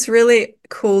 Like, it's really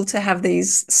cool to have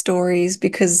these stories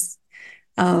because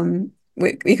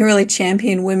we can really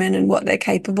champion women and what they're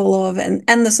capable of and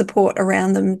the support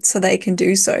around them so they can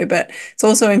do so. But it's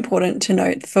also important to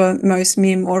note for most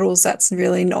mere mortals, that's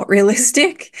really not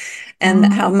realistic,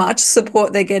 and how much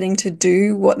support they're getting to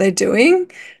do what they're doing.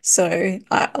 So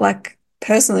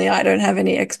personally, I don't have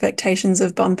any expectations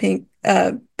of bouncing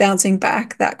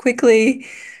back that quickly.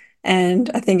 And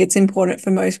I think it's important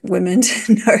for most women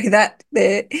to know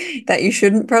that you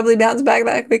shouldn't probably bounce back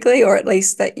that quickly, or at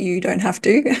least that you don't have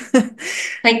to.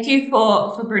 Thank you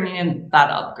for bringing that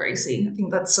up, Gracie. I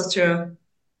think that's such a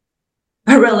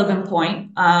relevant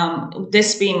point.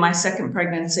 This being my second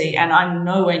pregnancy, and I'm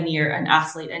nowhere near an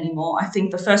athlete anymore. I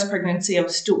think the first pregnancy I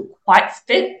was still quite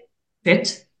fit,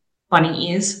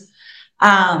 bunny ears.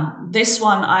 This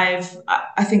one, I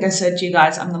think I said to you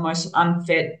guys, I'm the most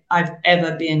unfit I've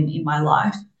ever been in my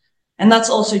life. And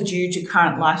that's also due to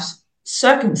current life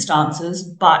circumstances.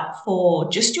 But for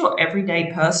just your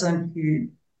everyday person who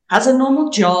has a normal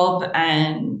job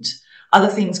and other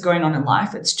things going on in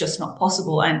life, it's just not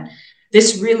possible. And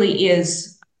this really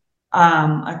is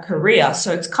a career.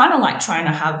 So it's kind of like trying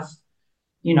to have,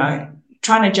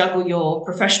 trying to juggle your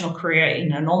professional career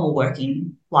in a normal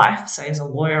working life, say as a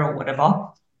lawyer or whatever,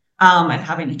 and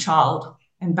having a child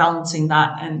and balancing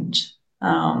that. And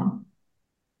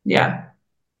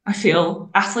I feel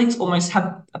athletes almost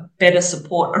have a better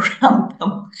support around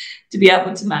them to be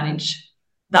able to manage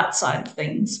that side of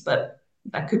things. But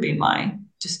that could be my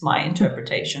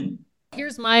interpretation.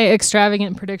 Here's my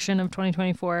extravagant prediction of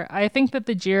 2024. I think that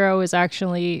the Giro is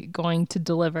actually going to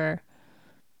deliver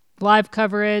live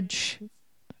coverage,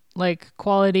 like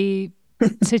quality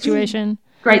situation.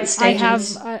 Great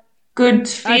stages. Good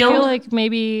field. I feel like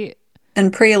maybe...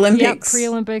 And pre-Olympics. Yeah,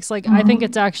 pre-Olympics. Like, I think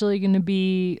it's actually going to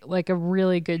be like a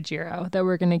really good Giro that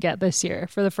we're going to get this year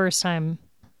for the first time.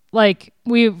 Like,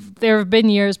 there have been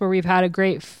years where we've had a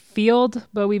great field,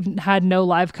 but we've had no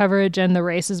live coverage and the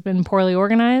race has been poorly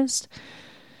organized.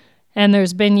 And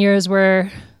there's been years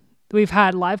where we've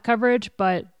had live coverage,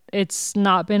 but it's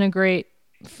not been a great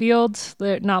field.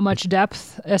 There's not much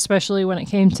depth, especially when it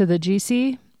came to the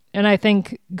GC. And I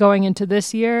think going into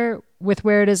this year, with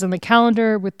where it is in the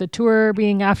calendar, with the tour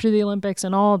being after the Olympics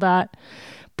and all of that,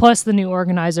 plus the new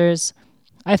organizers,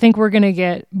 I think we're going to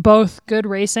get both good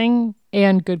racing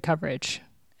and good coverage.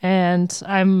 And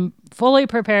I'm fully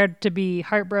prepared to be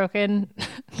heartbroken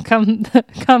come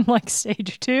like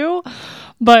stage 2.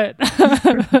 But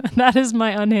that is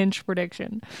my unhinged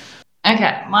prediction.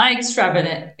 Okay, my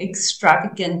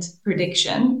extravagant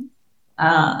prediction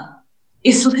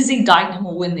is Lizzie Deignan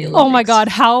will win the Olympics. Oh my God,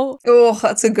 how? Oh,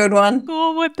 that's a good one.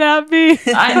 Cool would that be?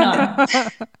 I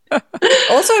know.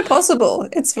 Also possible.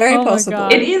 It's very possible.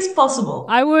 It is possible.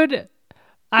 I would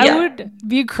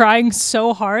be crying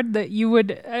so hard that you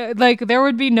would there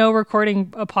would be no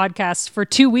recording a podcast for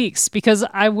 2 weeks because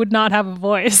I would not have a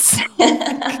voice.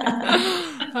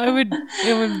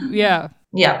 Yeah.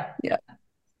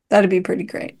 That'd be pretty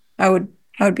great. I would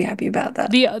be happy about that.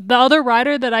 The other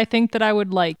rider that I think that I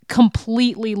would like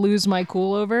completely lose my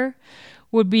cool over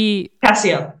would be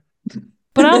Cassia.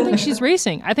 But I don't think she's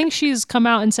racing. I think she's come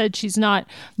out and said she's not.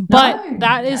 But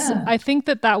I think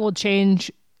that will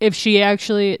change if she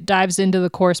actually dives into the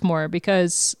course more,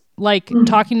 because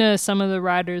talking to some of the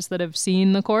riders that have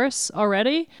seen the course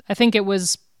already, I think it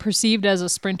was perceived as a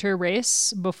sprinter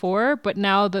race before, but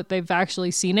now that they've actually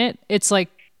seen it, it's like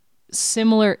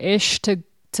similar-ish to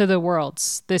the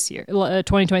Worlds this year,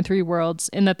 2023 Worlds,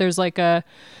 in that there's like the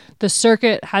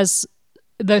circuit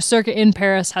in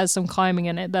Paris has some climbing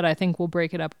in it that I think will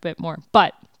break it up a bit more.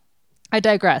 But I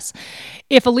digress.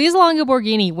 If Elisa Longo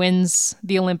Borghini wins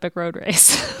the Olympic road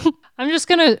race, I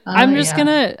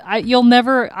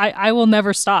will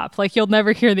never stop. Like, you'll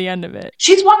never hear the end of it.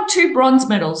 She's won 2 bronze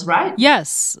medals, right?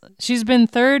 Yes. She's been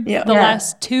third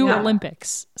last 2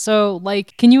 Olympics. So,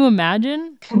 can you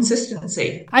imagine?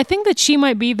 Consistency. I think that she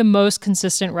might be the most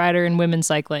consistent rider in women's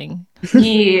cycling.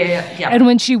 Yeah. And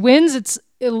when she wins, it's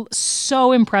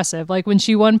so impressive. Like, when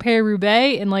she won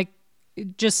Paris-Roubaix and,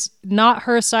 just not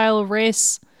her style of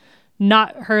race,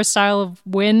 not her style of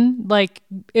win,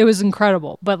 it was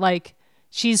incredible. But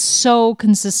she's so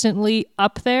consistently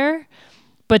up there,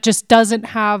 but just doesn't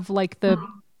have the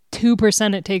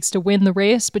 2% it takes to win the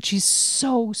race. But she's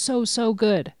so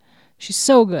good. She's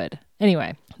so good.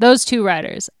 Anyway, those 2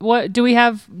 riders. What do we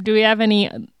have? Do we have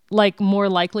any more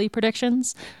likely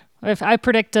predictions? If I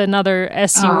predict another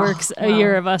SC Works a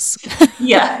year of us,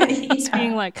 us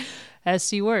being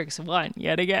SC Works won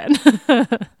yet again.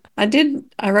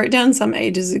 I wrote down some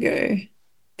ages ago,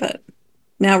 but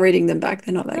now reading them back,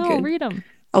 they're not that good. Read them.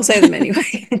 I'll say them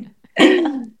anyway.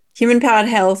 Human Powered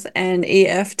Health and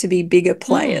EF to be bigger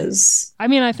players. I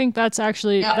mean, I think that's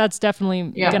definitely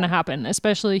going to happen,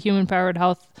 especially Human Powered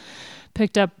Health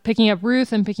picking up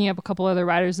Ruth and picking up a couple other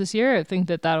riders this year. I think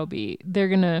they're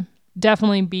going to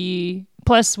definitely be,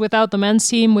 plus without the men's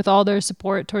team, with all their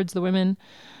support towards the women,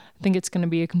 I think it's going to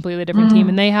be a completely different team.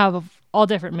 And they have all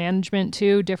different management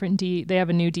too, they have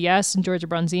a new DS and Georgia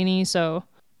Bronzini, so.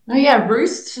 Oh yeah,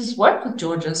 Ruth has worked with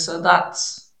Georgia, so that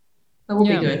will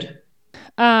be good.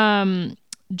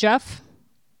 Jeff,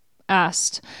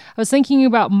 asked, I was thinking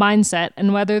about mindset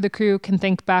and whether the crew can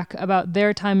think back about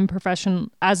their time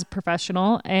as a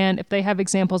professional and if they have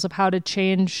examples of how a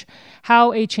change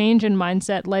in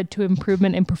mindset led to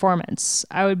improvement in performance.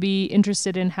 I would be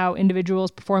interested in how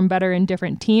individuals perform better in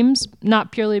different teams,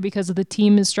 not purely because of the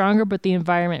team is stronger, but the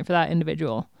environment for that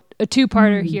individual. A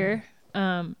two-parter here.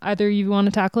 Either you want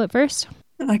to tackle it first?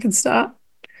 I can start.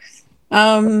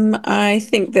 I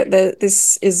think that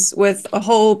this is worth a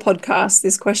whole podcast,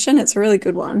 this question. It's a really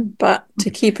good one, but to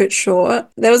keep it short,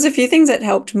 there was a few things that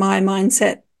helped my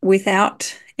mindset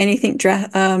without anything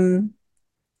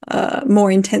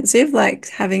more intensive, like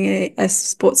having a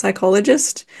sports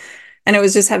psychologist. And it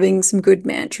was just having some good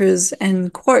mantras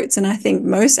and quotes. And I think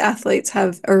most athletes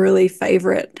have a really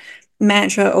favorite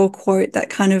mantra or quote that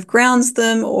kind of grounds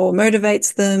them or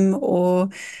motivates them or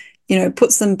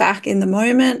puts them back in the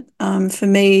moment. For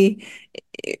me,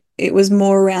 it was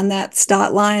more around that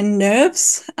start line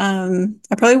nerves. I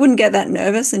probably wouldn't get that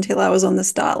nervous until I was on the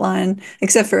start line,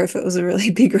 except for if it was a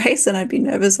really big race and I'd be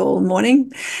nervous all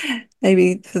morning,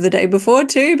 maybe for the day before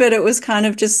too. But it was kind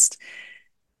of just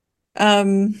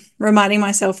reminding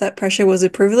myself that pressure was a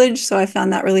privilege. So I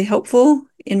found that really helpful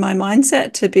in my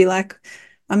mindset to be like,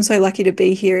 I'm so lucky to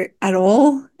be here at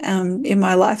all in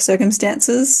my life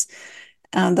circumstances.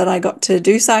 That I got to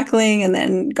do cycling and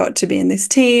then got to be in this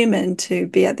team and to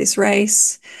be at this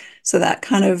race. So that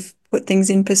kind of put things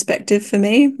in perspective for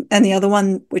me. And the other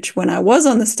one, which when I was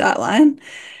on the start line,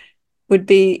 would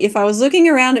be if I was looking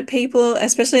around at people,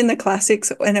 especially in the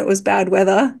classics when it was bad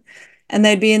weather, and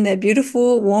they'd be in their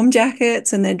beautiful warm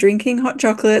jackets and they're drinking hot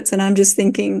chocolates. And I'm just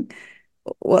thinking,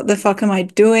 what the fuck am I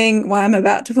doing? Why am I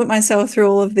about to put myself through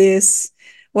all of this?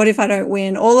 What if I don't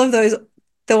win? All of those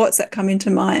thoughts that come into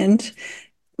mind,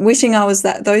 wishing I was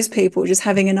those people just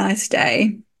having a nice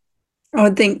day. I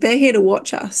would think they're here to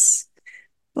watch us.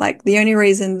 Like the only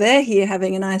reason they're here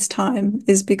having a nice time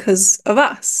is because of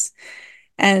us.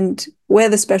 And we're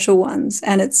the special ones.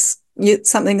 And it's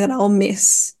something that I'll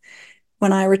miss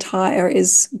when I retire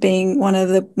is being one of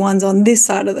the ones on this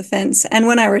side of the fence. And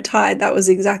when I retired, that was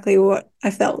exactly what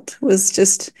I felt, was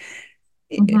just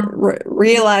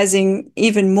realizing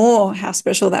even more how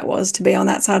special that was to be on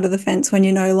that side of the fence when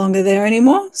you're no longer there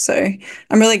anymore. So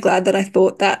I'm really glad that I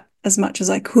thought that as much as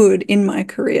I could in my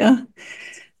career.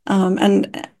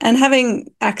 And having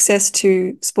access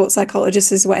to sports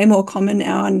psychologists is way more common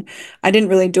now, and I didn't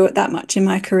really do it that much in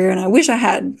my career, and I wish I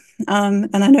had. And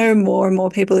I know more and more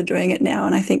people are doing it now,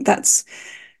 and I think that's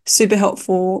super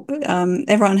helpful.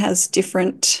 Everyone has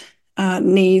different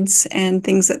needs and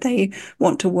things that they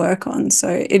want to work on. So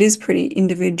it is pretty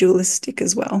individualistic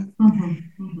as well.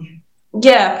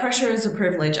 Yeah, pressure is a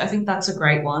privilege. I think that's a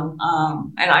great one.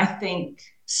 And I think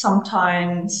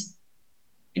sometimes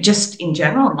just in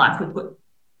general in life, we put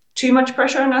too much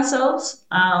pressure on ourselves.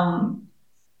 And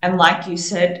like you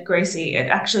said, Gracie, it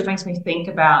actually makes me think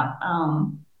about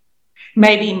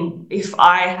maybe if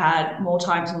I had more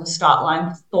times on the start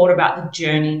line, thought about the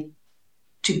journey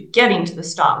to getting to the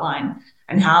start line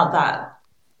and how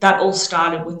that all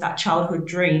started with that childhood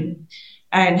dream,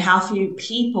 and how few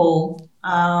people,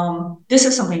 this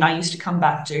is something I used to come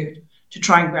back to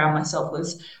try and ground myself,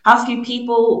 was how few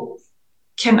people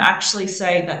can actually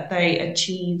say that they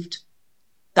achieved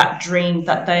that dream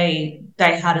that they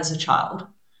had as a child,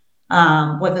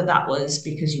 whether that was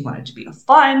because you wanted to be a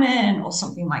fireman or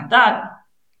something like that.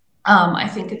 I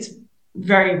think it's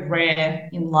very rare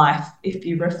in life, if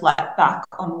you reflect back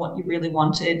on what you really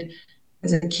wanted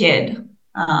as a kid,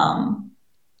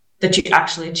 that you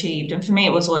actually achieved. And for me,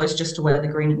 it was always just to wear the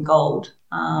green and gold,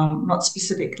 not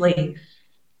specifically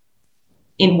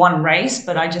in one race,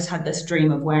 but I just had this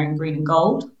dream of wearing green and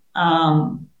gold.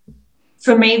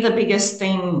 For me, the biggest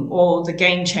thing, or the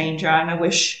game changer, and I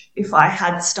wish if I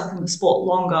had stuck in the sport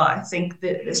longer, I think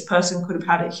that this person could have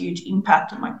had a huge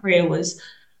impact on my career, was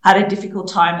had a difficult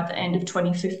time at the end of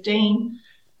 2015.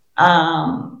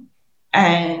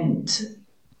 And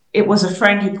it was a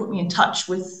friend who put me in touch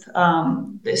with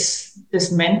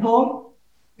this mentor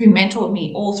who mentored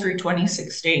me all through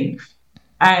 2016.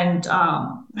 And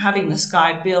having this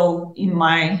guy, Bill, in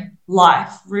my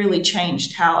life really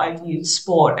changed how I viewed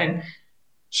sport. And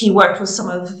he worked with some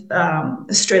of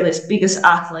Australia's biggest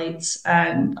athletes,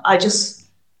 and I just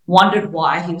wondered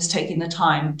why he was taking the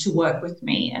time to work with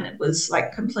me. And it was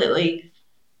like completely,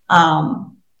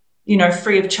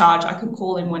 free of charge. I could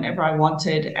call him whenever I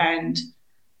wanted. And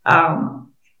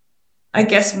I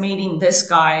guess meeting this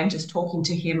guy and just talking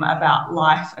to him about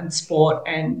life and sport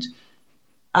and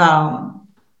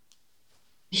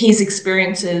his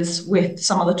experiences with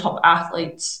some of the top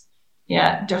athletes,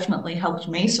 definitely helped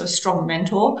me. So strong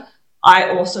mentor. I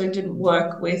also didn't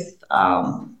work with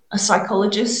a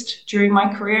psychologist during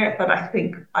my career, but I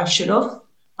think I should have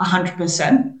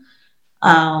 100%.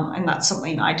 And that's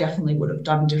something I definitely would have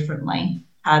done differently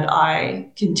had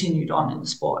I continued on in the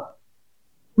sport.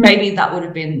 Maybe that would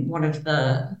have been one of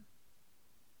the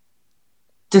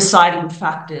deciding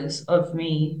factors of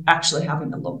me actually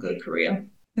having a longer career.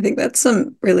 I think that's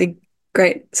some really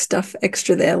great stuff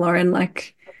extra there, Lauren.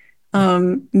 Like,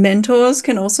 mentors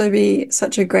can also be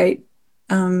such a great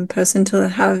person to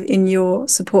have in your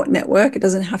support network. It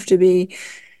doesn't have to be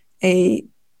a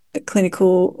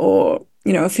clinical or,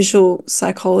 official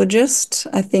psychologist.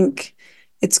 I think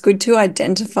it's good to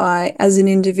identify as an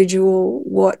individual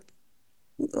what,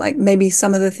 like, maybe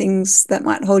some of the things that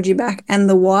might hold you back and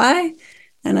the why.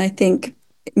 And I think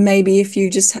maybe if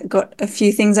you just got a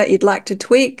few things that you'd like to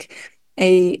tweak,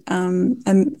 a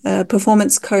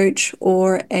performance coach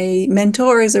or a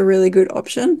mentor is a really good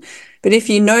option. But if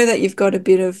you know that you've got a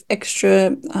bit of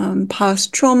extra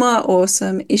past trauma or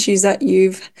some issues that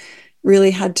you've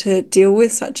really had to deal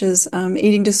with, such as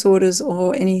eating disorders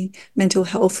or any mental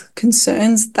health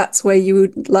concerns, that's where you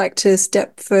would like to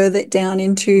step further down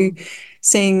into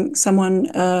seeing someone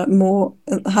more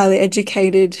highly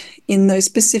educated in those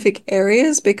specific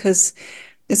areas, because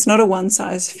it's not a one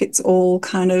size fits all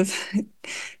kind of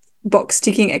box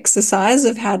ticking exercise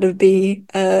of how to be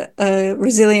a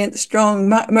resilient, strong,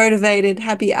 motivated,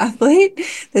 happy athlete.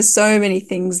 There's so many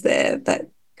things there that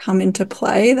come into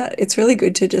play that it's really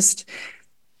good to just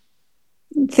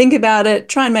think about it,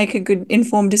 try and make a good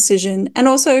informed decision. And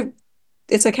also,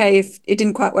 it's okay if it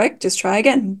didn't quite work, just try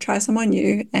again, try someone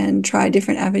new and try a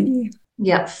different avenue.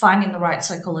 Yeah, finding the right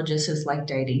psychologist is like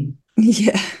dating.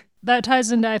 Yeah. That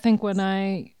ties into, I think, when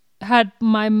I had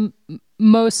my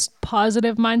most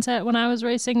positive mindset when I was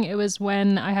racing. It was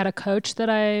when I had a coach that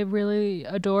I really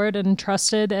adored and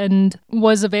trusted and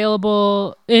was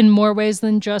available in more ways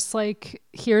than just like,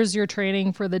 here's your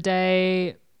training for the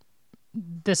day.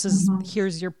 This is,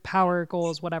 here's your power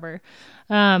goals, whatever.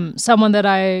 Someone that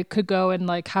I could go and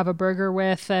like have a burger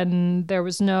with, and there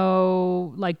was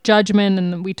no like judgment.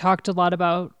 And we talked a lot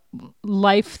about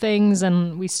life things,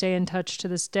 and we stay in touch to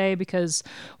this day because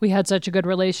we had such a good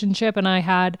relationship. And I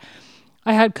had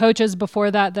coaches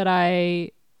before that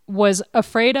I was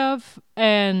afraid of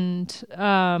and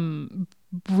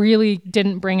really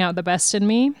didn't bring out the best in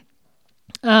me.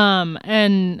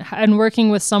 And working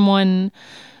with someone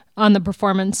on the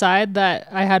performance side that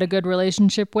I had a good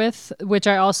relationship with, which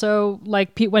I also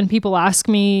like when people ask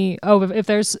me, oh, if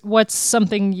there's, what's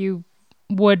something you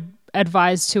would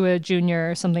advise to a junior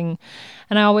or something.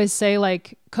 And I always say,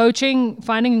 like, coaching,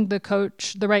 finding the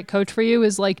right coach for you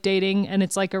is like dating, and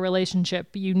it's like a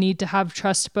relationship. You need to have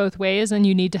trust both ways, and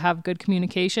you need to have good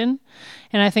communication.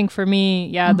 And I think for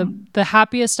me, the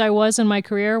happiest I was in my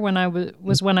career when I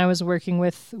was working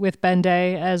with Ben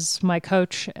Day as my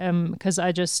coach, because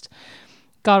I just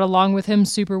got along with him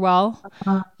super well.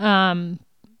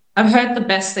 I've heard the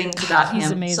best things about he's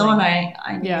him. amazing. Someone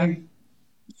I knew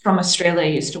from Australia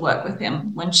used to work with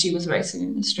him when she was racing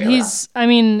in Australia.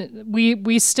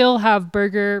 We still have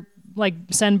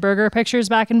send burger pictures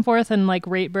back and forth and like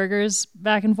rate burgers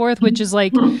back and forth, which is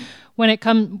like when it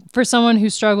comes for someone who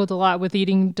struggled a lot with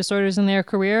eating disorders in their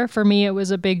career. For me, it was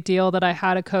a big deal that I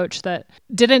had a coach that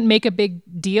didn't make a big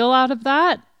deal out of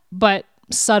that, but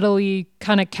subtly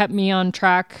kind of kept me on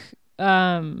track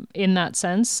in that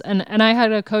sense. And I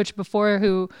had a coach before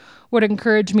who would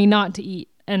encourage me not to eat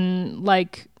and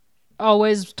like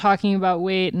always talking about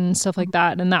weight and stuff like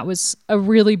that. And that was a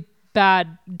really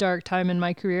bad, dark time in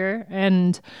my career.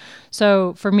 And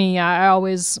so for me, I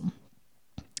always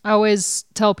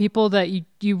tell people that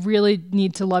you really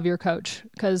need to love your coach,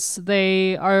 because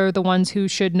they are the ones who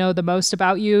should know the most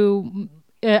about you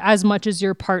as much as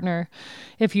your partner.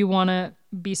 If you want to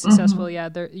be successful,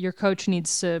 your coach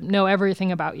needs to know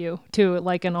everything about you to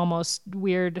like an almost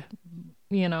weird,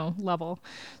 level.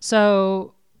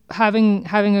 So having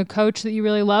a coach that you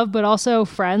really love, but also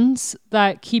friends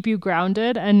that keep you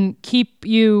grounded and keep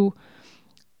you,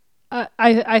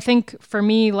 I think for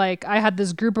me, like I had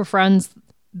this group of friends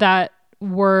that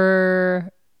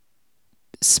were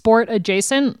sport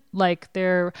adjacent, like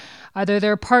either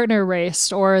their partner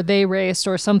raced or they raced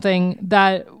or something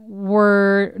that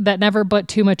never put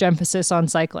too much emphasis on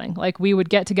cycling. Like we would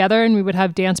get together and we would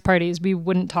have dance parties. We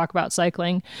wouldn't talk about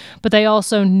cycling, but they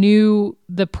also knew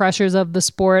the pressures of the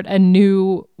sport and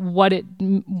knew what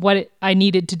I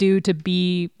needed to do to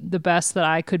be the best that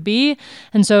I could be.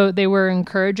 And so they were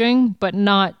encouraging, but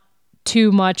not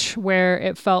too much where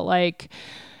it felt like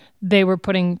they were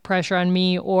putting pressure on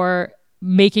me or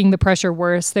making the pressure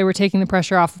worse. They were taking the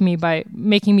pressure off of me by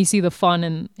making me see the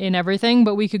fun in everything.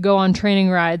 But we could go on training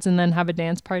rides and then have a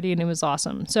dance party, and it was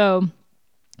awesome. So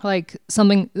like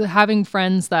having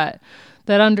friends that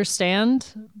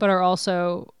understand, but are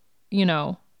also, you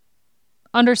know,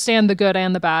 understand the good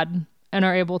and the bad and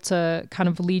are able to kind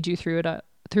of lead you through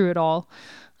it all.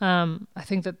 I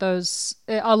think that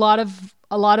a lot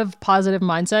of positive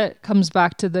mindset comes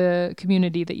back to the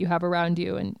community that you have around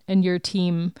you and your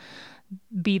team,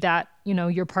 be that, you know,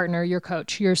 your partner, your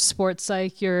coach, your sports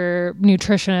psych, your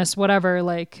nutritionist, whatever,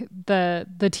 like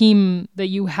the team that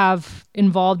you have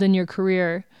involved in your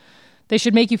career, they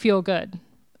should make you feel good.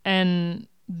 And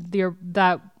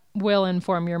that will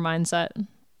inform your mindset.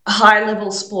 High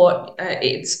level sport,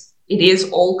 it is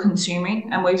all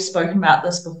consuming. And we've spoken about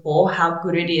this before, how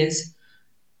good it is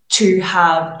to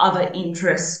have other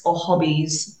interests or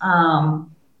hobbies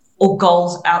or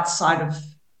goals outside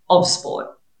of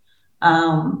sport.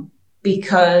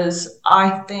 Because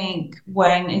I think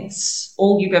when it's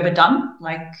all you've ever done,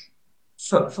 like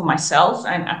for myself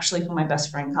and actually for my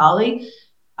best friend Carly,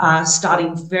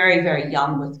 starting very, very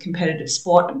young with competitive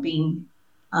sport and being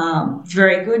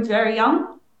very good, very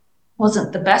young,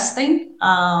 wasn't the best thing.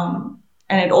 And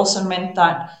it also meant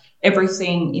that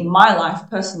everything in my life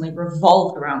personally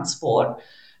revolved around sport.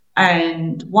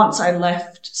 And once I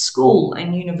left school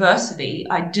and university,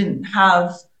 I didn't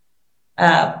have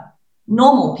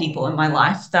normal people in my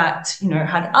life that, you know,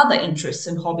 had other interests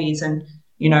and hobbies and,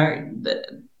 you know,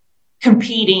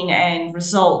 competing and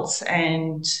results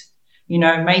and, you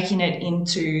know, making it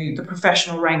into the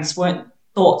professional ranks weren't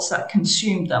thoughts that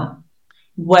consumed them.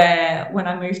 Where when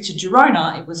I moved to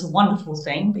Girona, it was a wonderful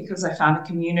thing because I found a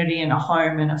community and a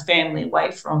home and a family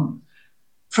away from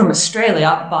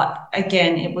Australia. But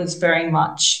again, it was very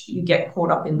much, you get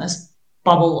caught up in this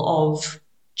bubble of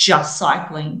just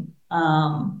cycling,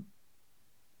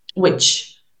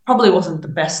 which probably wasn't the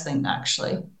best thing,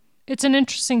 actually. It's an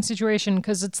interesting situation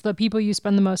because it's the people you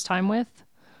spend the most time with.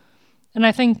 And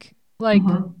I think, like,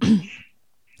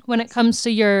 when it comes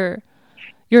to your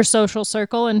social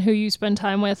circle and who you spend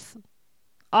time with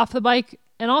off the bike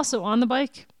and also on the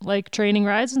bike, like training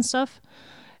rides and stuff,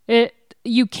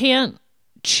 you can't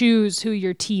choose who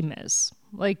your team is.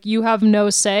 Like, you have no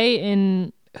say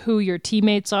in who your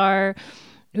teammates are,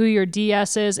 who your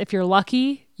DS is. If you're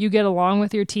lucky, you get along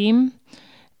with your team.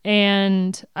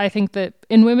 And I think that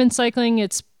in women's cycling,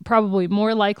 it's probably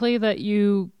more likely that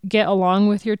you get along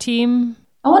with your team.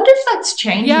 I wonder if that's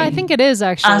changing. Yeah, I think it is,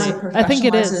 actually. As it I think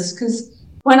it is. Because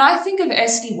when I think of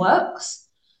SD Works,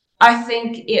 I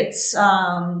think it's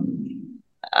a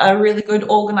really good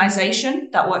organization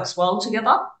that works well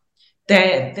together.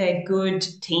 They're good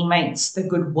teammates, they're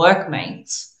good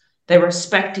workmates, they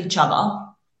respect each other.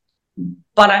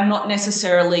 But I'm not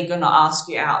necessarily going to ask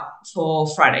you out for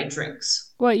Friday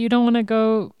drinks. What, you don't want to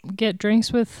go get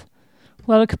drinks with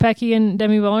Lotte Kopecky and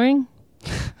Demi Vollering?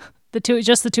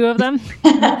 Just the two of them?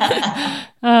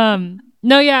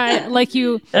 No, yeah, like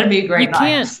that'd be a great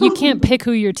night. You can't pick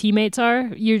who your teammates are.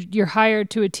 You're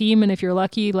hired to a team, and if you're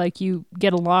lucky, like, you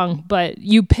get along. But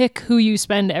you pick who you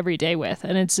spend every day with,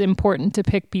 and it's important to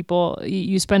pick people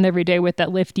you spend every day with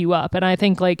that lift you up. And I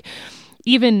think, like,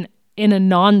 even in a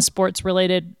non-sports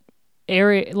related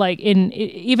area, like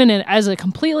as a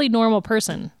completely normal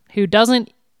person who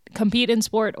doesn't compete in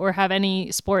sport or have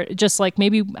any sport, just like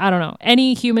maybe, I don't know,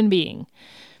 any human being,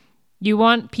 you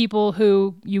want people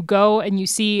who you go and you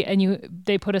see and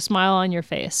they put a smile on your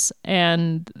face.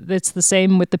 And it's the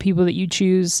same with the people that you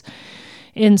choose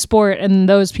in sport, and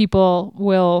those people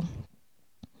will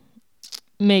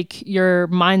make your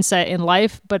mindset in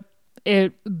life. But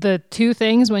the two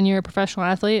things when you're a professional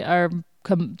athlete are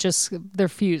they're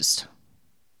fused.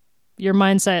 Your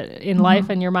mindset in life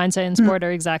and your mindset in sport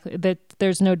are exactly that.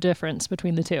 There's no difference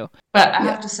between the two. But I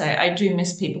have to say, I do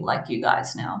miss people like you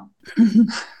guys now.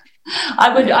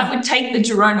 I would take the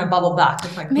Girona bubble back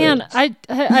if I could. Man,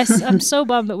 I'm so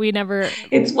bummed that we never.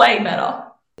 It's way better.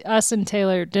 Us and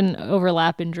Taylor didn't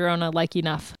overlap in Girona like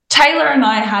enough. Taylor and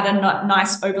I had a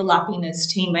nice overlapping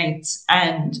as teammates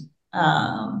and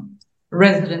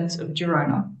residents of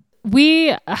Girona.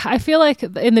 I feel like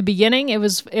in the beginning it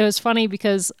was funny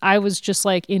because I was just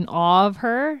like in awe of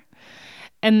her,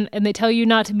 and they tell you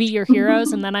not to meet your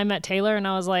heroes, and then I met Taylor and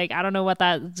I was like, I don't know what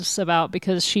that's about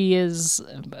because she is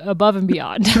above and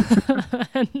beyond.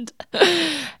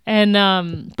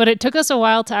 But it took us a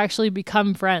while to actually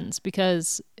become friends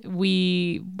because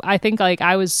I think like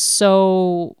I was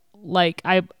so like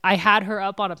I had her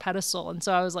up on a pedestal, and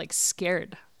so I was like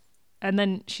scared, and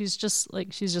then she's just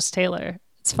Taylor.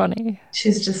 It's funny.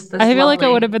 She's just this I feel like I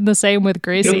lovely, would have been the same with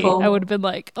Gracie. beautiful. I would have been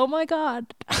like, oh my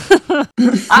God.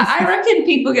 I reckon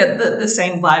people get the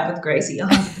same vibe with Gracie,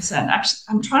 100%. Actually,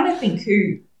 I'm trying to think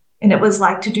who, and it was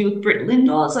like to do with Britt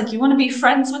Lindor. It's like you want to be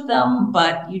friends with them,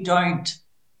 but you don't.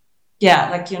 Yeah,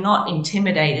 like you're not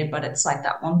intimidated, but it's like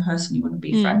that one person you want to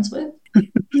be friends with.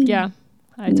 Yeah,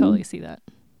 I totally see that.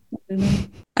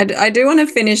 I do want to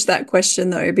finish that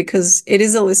question though, because it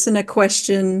is a listener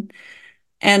question.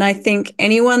 And I think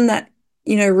anyone that,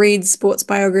 reads sports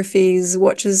biographies,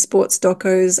 watches sports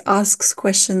docos, asks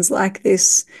questions like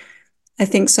this, I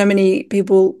think so many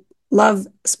people love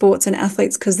sports and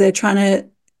athletes because they're trying to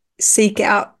seek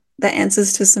out the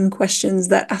answers to some questions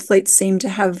that athletes seem to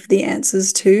have the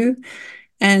answers to.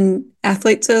 And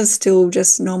athletes are still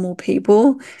just normal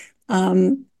people.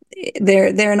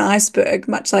 They're an iceberg,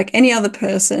 much like any other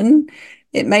person.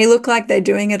 It may look like they're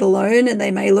doing it alone, and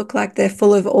they may look like they're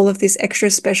full of all of this extra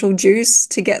special juice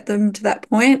to get them to that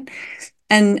point.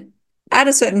 And at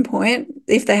a certain point,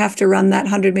 if they have to run that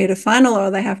 100-meter final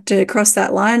or they have to cross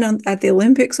that line at the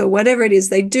Olympics or whatever it is,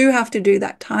 they do have to do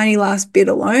that tiny last bit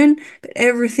alone, but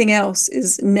everything else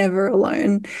is never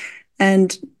alone.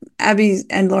 And Abby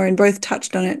and Lauren both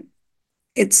touched on it.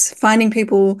 It's finding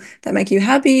people that make you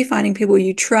happy, finding people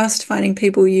you trust, finding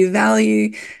people you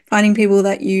value, finding people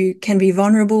that you can be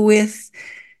vulnerable with.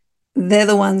 They're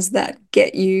the ones that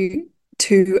get you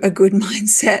to a good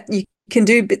mindset. You can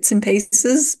do bits and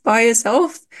pieces by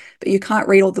yourself, but you can't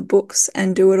read all the books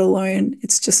and do it alone.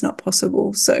 It's just not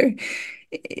possible. So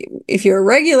if you're a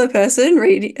regular person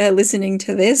listening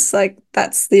to this, like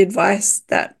that's the advice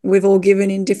that we've all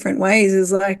given in different ways,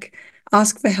 is like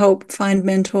ask for help, find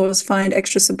mentors, find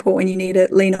extra support when you need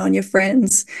it, lean on your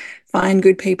friends, find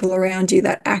good people around you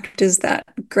that act as that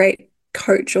great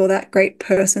coach or that great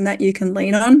person that you can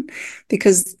lean on,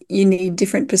 because you need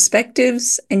different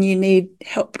perspectives and you need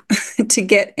help to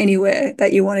get anywhere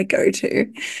that you want to go to.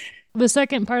 The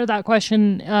second part of that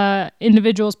question,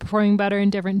 individuals performing better in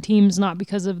different teams, not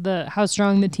because of how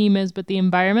strong the team is, but the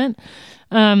environment.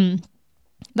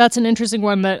 That's an interesting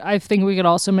one that I think we could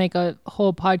also make a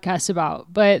whole podcast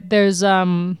about. But there's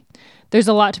a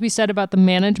lot to be said about the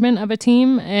management of a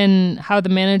team and how the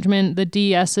management, the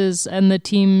DSs and the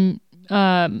team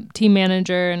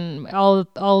manager and all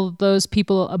of those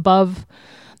people above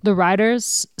the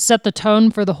riders set the tone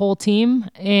for the whole team,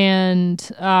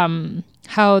 and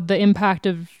how the impact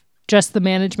of just the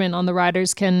management on the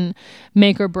riders can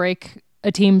make or break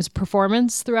a team's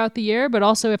performance throughout the year, but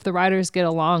also if the riders get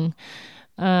along.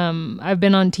 I've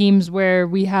been on teams where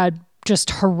we had just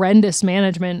horrendous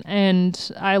management,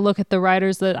 and I look at the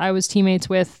riders that I was teammates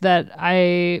with that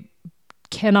I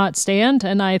cannot stand,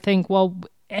 and I think, well,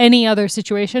 any other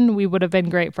situation, we would have been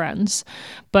great friends.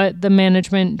 But the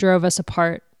management drove us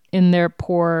apart in their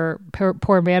poor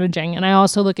managing. And I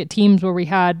also look at teams where we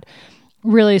had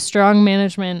really strong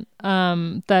management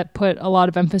that put a lot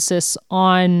of emphasis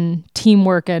on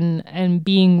teamwork and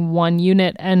being one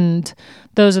unit. And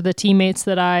those are the teammates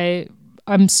that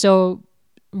I'm still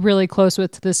really close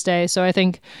with to this day. So I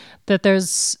think that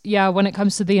when it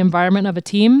comes to the environment of a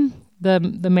team, the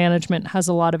management has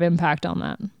a lot of impact on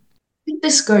that. I think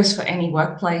this goes for any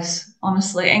workplace,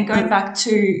 honestly. And going back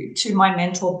to my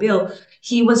mentor, Bill,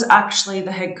 he was actually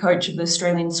the head coach of the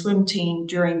Australian swim team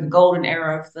during the golden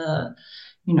era of the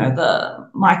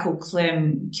Michael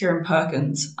Clem, Kieran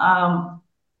Perkins.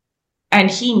 And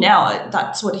he now,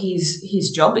 that's what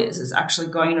his job is actually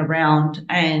going around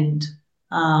and,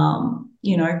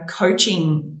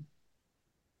 coaching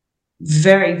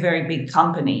very, very big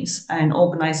companies and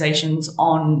organizations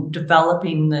on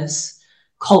developing this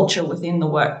culture within the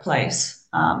workplace,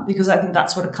 because I think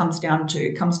that's what it comes down to.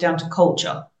 It comes down to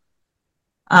culture.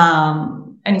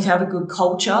 And if you have a good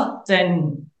culture,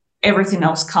 then everything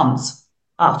else comes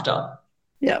after.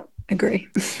 Yeah, agree.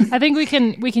 I think we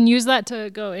can use that to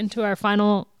go into our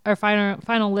final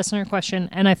listener question.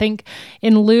 And I think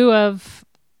in lieu of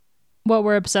what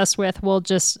we're obsessed with, we'll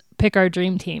just pick our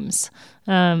dream teams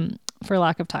for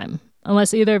lack of time.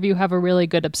 Unless either of you have a really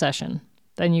good obsession,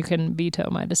 then you can veto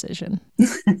my decision.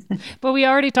 But we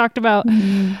already talked about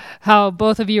how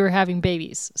both of you are having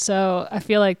babies. So I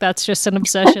feel like that's just an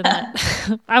obsession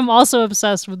that I'm also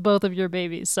obsessed with both of your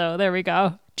babies. So there we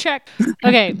go. Check.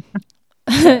 Okay.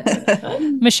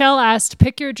 Michelle asked,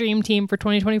 pick your dream team for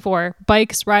 2024,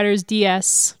 bikes, riders,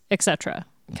 DS, etc.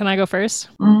 Can I go first?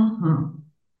 Mm-hmm.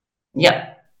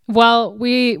 Yeah. Well,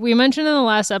 we mentioned in the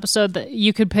last episode that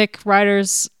you could pick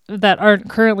riders that aren't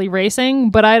currently racing,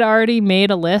 but I'd already made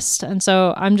a list. And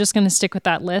so I'm just going to stick with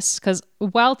that list because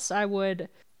whilst I would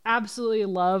absolutely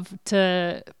love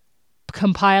to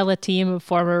compile a team of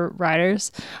former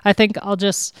riders. I think I'll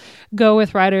just go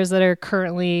with riders that are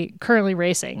currently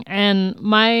racing. And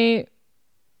my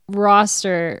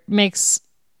roster makes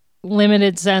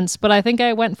limited sense, but I think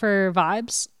I went for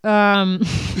vibes.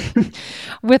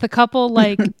 With a couple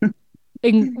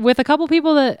with a couple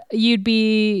people that you'd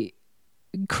be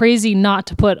crazy not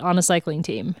to put on a cycling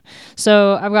team.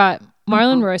 So I've got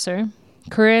Marlon Reusser,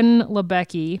 Corinne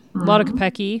Lebecki, Lotte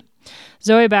Kopecky,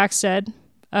 Zoe Backstead,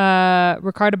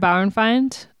 Ricarda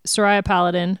Bauernfeind, Soraya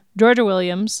Paladin, Georgia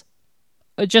Williams.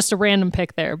 Just a random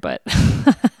pick there, but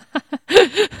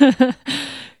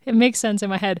it makes sense in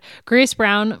my head. Grace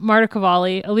Brown, Marta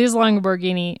Cavalli, Elisa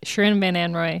Longoborghini, Shirin Van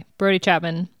Anrooy, Brody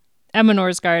Chapman, Emma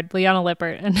Norsgaard, Liana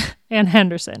Lippert, and Ann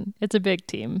Henderson. It's a big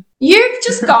team. You've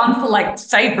just gone for like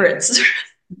favorites.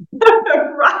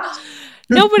 Right.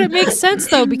 No, but it makes sense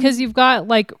though, because you've got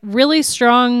like really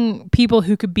strong people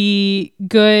who could be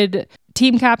good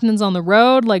team captains on the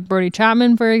road, like Brody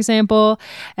Chapman, for example.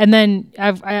 And then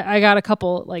I got a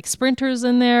couple like sprinters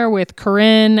in there with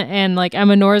Corinne and like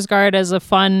Emma Norsgaard as a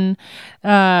fun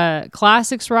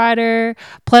classics rider.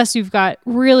 Plus you've got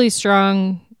really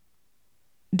strong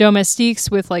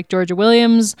domestiques with like Georgia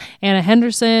Williams, Anna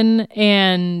Henderson,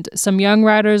 and some young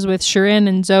riders with Shirin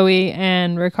and Zoe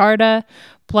and Ricarda.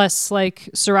 Plus, like,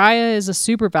 Soraya is a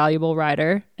super valuable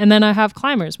rider. And then I have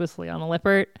climbers with Liana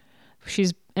Lippert.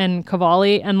 And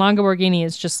Cavalli. And Longoborghini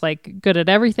is just, like, good at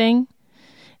everything.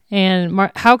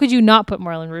 And how could you not put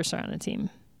Marlon Reusser on a team?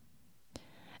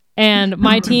 And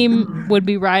my team would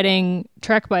be riding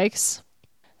Trek bikes.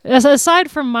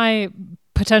 Aside from my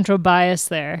potential bias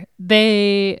there,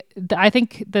 I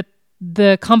think that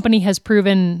the company has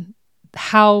proven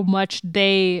how much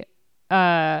they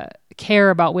care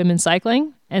about women's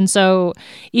cycling. And so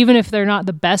even if they're not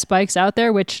the best bikes out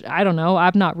there, which I don't know,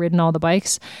 I've not ridden all the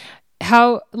bikes,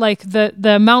 how like the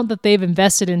amount that they've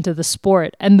invested into the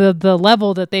sport and the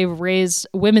level that they've raised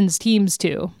women's teams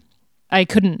to, I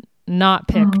couldn't not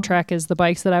pick Trek as the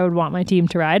bikes that I would want my team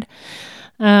to ride.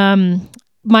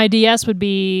 My DS would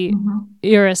be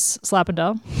Iris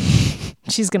Slappendal.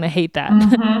 She's gonna hate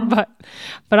that,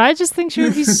 but I just think she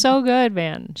would be so good,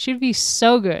 man. She'd be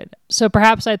so good. So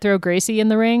perhaps I'd throw Gracie in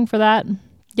the ring for that.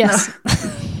 Yes.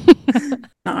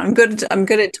 No, I'm good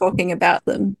at talking about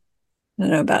them. I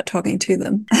don't know about talking to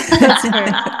them. That's fair.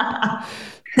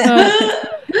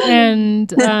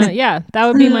 Yeah, that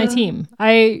would be my team.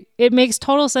 It makes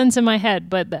total sense in my head,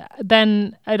 but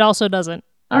then it also doesn't.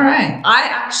 All right. I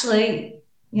actually,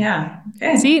 yeah.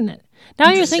 Okay. See,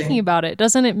 now you're thinking about it.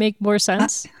 Doesn't it make more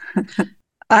sense?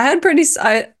 I had a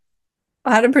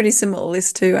pretty similar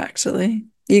list too, actually.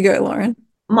 You go, Lauren.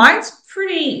 Mine's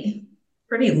pretty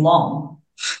long.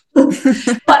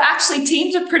 But actually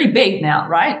teams are pretty big now,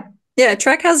 right? Yeah,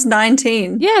 Trek has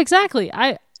 19. Yeah, exactly.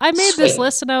 I made this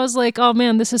list and I was like, oh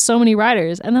man, this is so many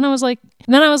riders. And then I was like,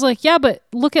 yeah, but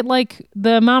look at like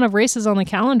the amount of races on the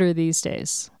calendar these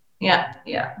days. Yeah.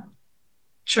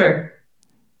 True.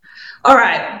 All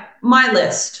right, my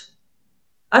list.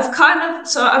 I've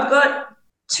got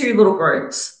two little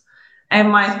groups,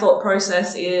 and my thought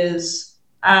process is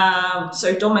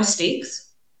so domestiques,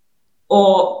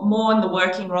 or more in the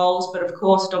working roles, but of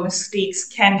course domestiques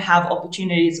can have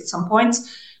opportunities at some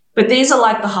points. But these are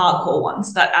like the hardcore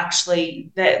ones that actually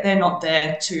they're not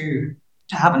there to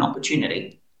have an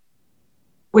opportunity,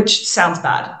 which sounds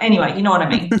bad. Anyway, you know what I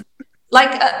mean.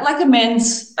 Like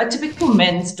a typical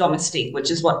men's domestique,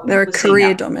 which is what they're a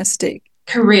career domestique.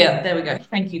 Career, there we go.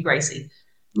 Thank you, Gracie.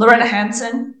 Loretta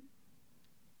Hansen,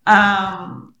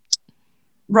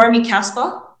 Romy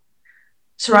Casper,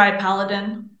 Soraya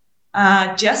Paladin,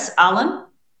 Jess Allen,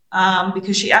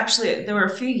 because there were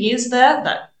a few years there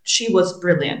that she was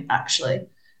brilliant, actually,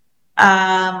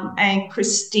 and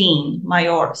Christine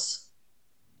Mayoris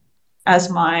as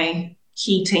my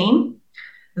key team.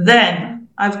 Then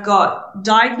I've got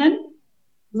Dignan,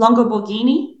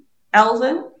 Longoborghini,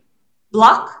 Elvin,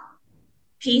 Bluck,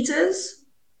 Peters,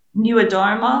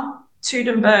 Neuerdoma,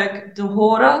 Tudenberg, De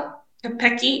Hoorde,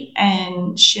 Kopecky,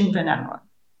 and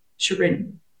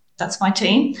Shirin. That's my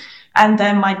team. And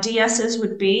then my DSs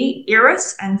would be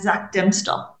Iris and Zach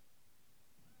Dempster.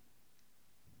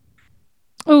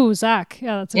 Oh, Zach.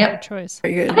 Yeah, that's a good choice.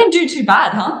 Very good. I didn't do too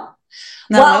bad, huh?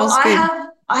 No, that was good.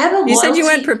 I have a loyalty. You said you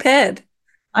weren't prepared.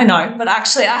 I know, but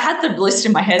actually I had the list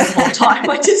in my head the whole time.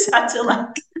 I just had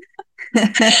to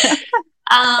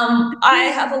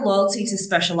I have a loyalty to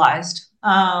Specialized.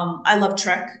 I love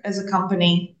Trek as a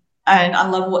company, and I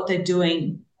love what they're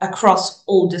doing across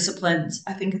all disciplines.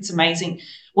 I think it's amazing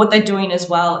what they're doing as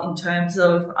well in terms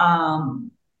of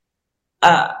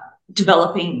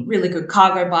developing really good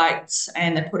cargo bikes,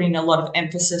 and they're putting a lot of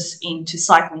emphasis into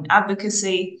cycling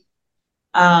advocacy,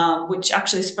 which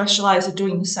actually Specialized are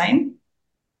doing the same.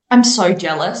 I'm so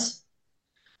jealous.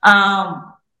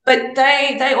 But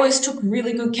they always took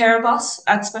really good care of us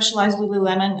at Specialized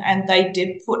Lululemon, and they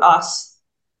did put us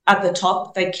at the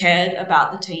top. They cared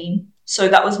about the team. So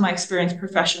that was my experience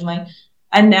professionally.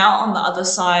 And now on the other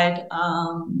side,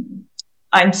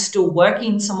 I'm still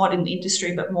working somewhat in the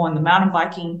industry, but more in the mountain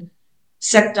biking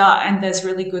sector. And there's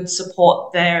really good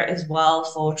support there as well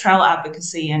for trail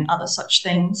advocacy and other such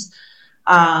things.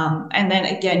 And then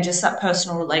again, just that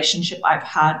personal relationship I've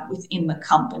had within the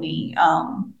company.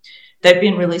 They've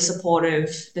been really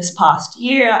supportive this past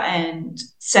year and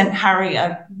sent Harry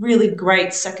a really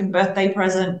great second birthday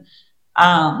present,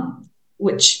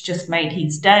 which just made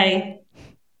his day.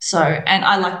 So, and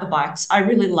I like the bikes. I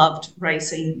really loved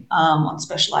racing on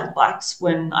Specialized bikes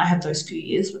when I had those few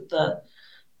years with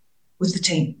the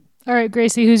team. All right,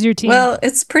 Gracie, who's your team? Well,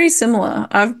 it's pretty similar.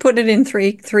 I've put it in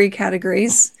three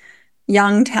categories.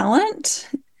 Young talent,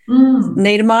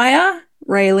 Niedermeyer,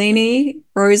 Raylini,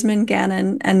 Roseman,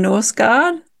 Gannon, and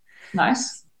Norsgaard.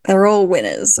 Nice. They're all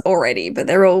winners already, but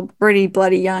they're all pretty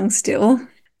bloody young still.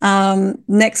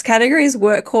 Next category is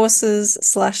workhorses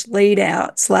 / lead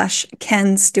out /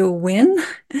 can still win.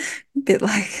 A bit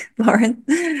like Lauren.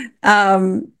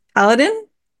 Paladin,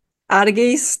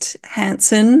 Artegeist,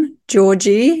 Hansen,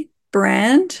 Georgie,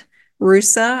 Brand,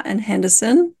 Rusa, and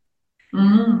Henderson.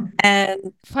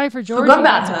 And Fight for Georgie. Forgot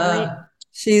about her.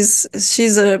 She's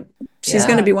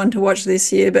going to be one to watch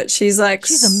this year, but she's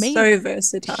amazing. So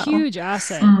versatile. Huge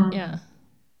asset. Yeah.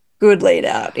 Good lead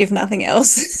out, if nothing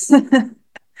else.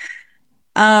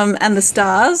 And the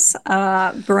stars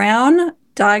are Brown,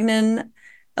 Diagnan,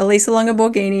 Elisa Longa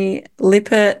Borghini,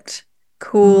 Lippert,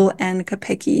 Cool, and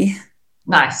Kopecky.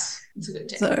 Nice. It's a good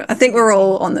team. So I think we're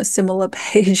all on the similar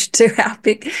page to our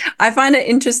pick. I find it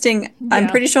interesting. Yeah. I'm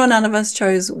pretty sure none of us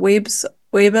chose Weebus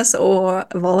or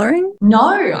Vollering. No,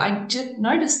 I did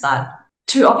notice that.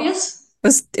 Too obvious?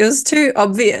 It was too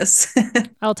obvious.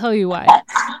 I'll tell you why.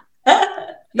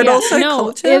 But also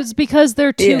culture. It's because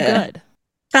they're too good.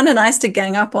 Kind of nice to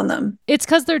gang up on them. It's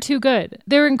because they're too good.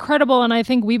 They're incredible, and I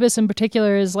think Weebus in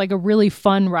particular is like a really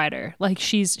fun rider. Like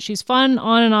she's fun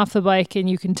on and off the bike, and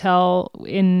you can tell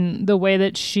in the way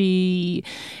that she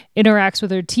interacts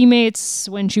with her teammates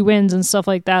when she wins and stuff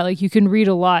like that. Like you can read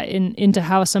a lot into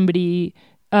how somebody,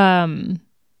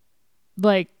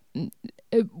 like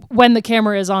when the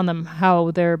camera is on them,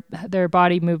 how their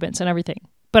body movements and everything.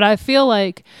 But I feel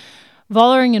like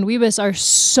Vollering and Weebus are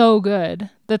so good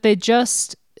that they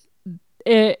just.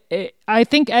 I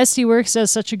think SC Works does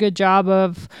such a good job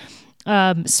of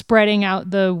spreading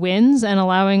out the wins and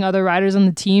allowing other riders on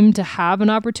the team to have an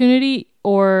opportunity,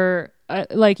 or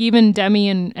like even Demi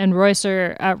and Royce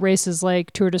are at races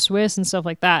like Tour de Suisse and stuff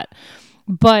like that.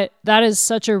 But that is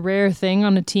such a rare thing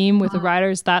on a team with the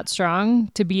riders that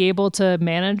strong to be able to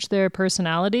manage their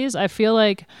personalities. I feel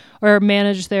like, or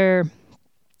manage their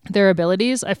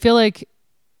abilities. I feel like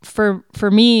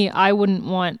for me, I wouldn't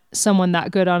want someone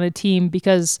that good on a team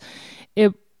because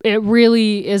it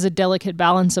really is a delicate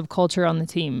balance of culture on the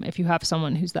team. If you have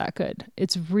someone who's that good,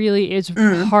 it's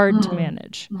hard to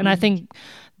manage. And I think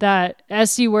that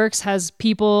SC Works has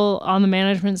people on the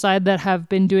management side that have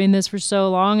been doing this for so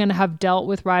long and have dealt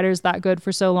with riders that good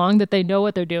for so long that they know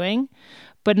what they're doing,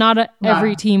 but not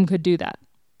every team could do that.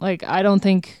 Like, I don't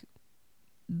think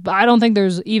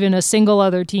there's even a single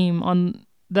other team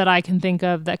that I can think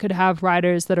of that could have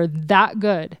riders that are that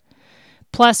good,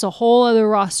 plus a whole other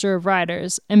roster of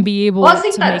riders, and be able to make it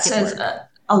work. Well, I think that says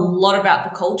a lot about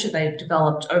the culture they've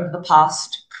developed over the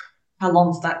past, how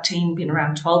long's that team been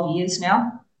around? 12 years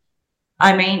now?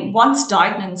 I mean, once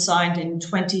Diagnan signed in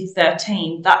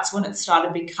 2013, that's when it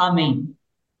started becoming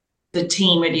the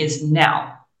team it is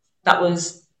now. That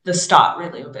was the start,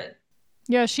 really, of it.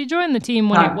 Yeah, she joined the team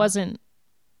when it wasn't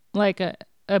like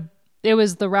it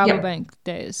was the Rabobank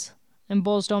days, and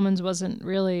Boels Dolmans wasn't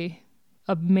really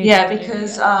a major. Yeah,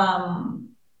 because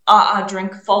our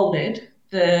drink folded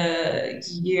the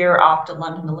year after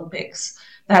London Olympics.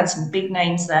 They had some big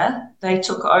names there. They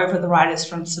took over the riders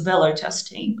from Cervelo test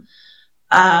team.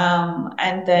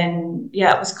 And then,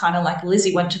 it was kind of like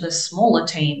Lizzie went to the smaller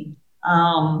team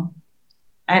and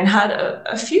had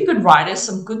a few good riders,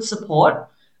 some good support,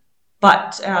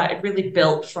 but it really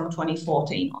built from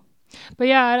 2014 on. But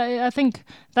yeah, I think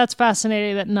that's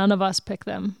fascinating that none of us pick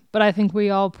them. But I think we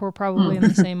all were probably in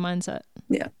the same mindset.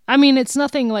 Yeah. I mean, it's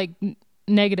nothing like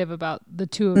negative about the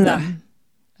two of them.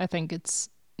 I think it's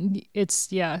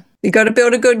yeah. You got to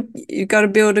build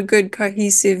a good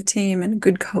cohesive team and a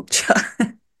good culture.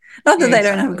 Not that Yeah, they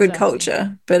don't have good exactly.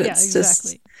 culture, but Yeah, it's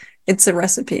exactly. just, it's a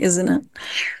recipe, isn't it?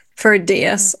 For a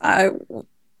DS,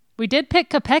 We did pick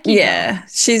Kopecky though. yeah,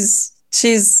 she's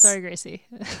Sorry, Gracie.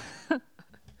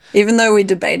 even though we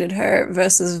debated her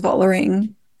versus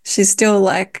Vollering, she's still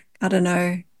like, I don't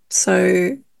know,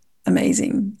 so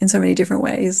amazing in so many different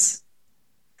ways.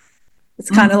 It's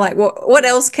kind of like, what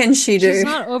else can she do? She's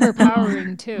not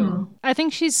overpowering too. I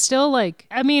think she's still like,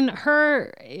 I mean,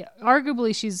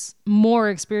 arguably she's more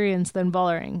experienced than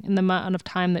Vollering in the amount of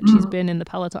time that she's been in the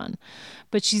peloton,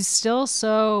 but she's still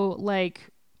so like,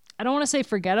 I don't want to say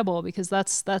forgettable because that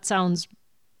sounds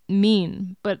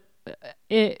mean, but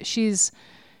she's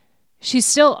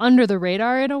still under the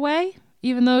radar in a way,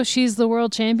 even though she's the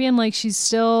world champion. Like she's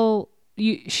still,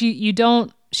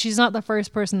 she's not the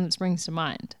first person that springs to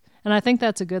mind. And I think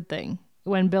that's a good thing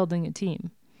when building a team.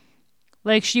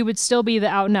 Like she would still be the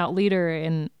out and out leader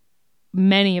in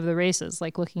many of the races,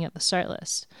 like looking at the start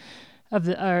list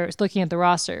or looking at the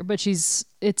roster, but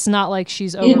it's not like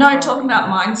she's over. Talking about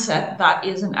mindset, that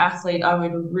is an athlete I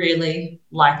would really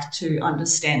like to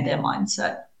understand their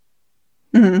mindset.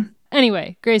 Mm-hmm.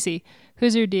 Anyway, Gracie,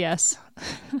 who's your DS?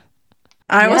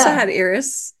 I also had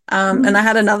Iris, and I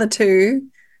had another two.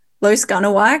 Lois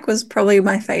Gunnewijk was probably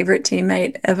my favorite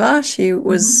teammate ever. She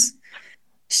was,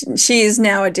 she is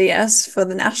now a DS for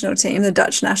the national team, the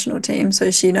Dutch national team, so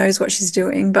she knows what she's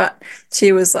doing. But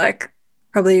she was like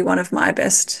probably one of my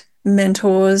best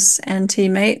mentors and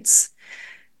teammates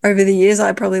over the years.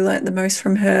 I probably learnt the most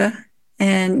from her.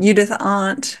 And Judith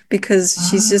Arndt, because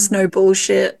she's just no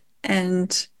bullshit.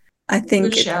 And I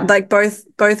think like both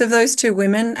of those two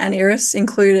women, and Iris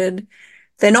included,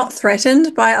 they're not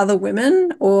threatened by other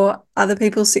women or other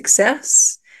people's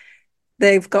success.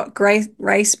 They've got great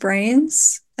race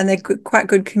brains and they're quite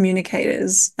good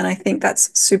communicators. And I think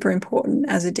that's super important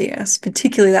as a DS,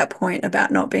 particularly that point about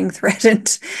not being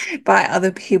threatened by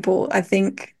other people. I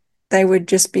think they would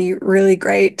just be really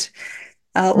great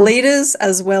leaders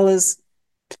as well as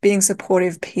being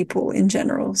supportive people in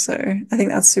general. So I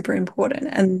think that's super important.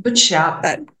 And good shout.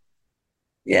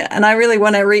 Yeah, and I really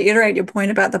want to reiterate your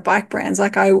point about the bike brands.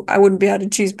 Like I wouldn't be able to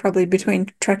choose probably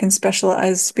between Trek and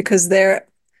Specialized because their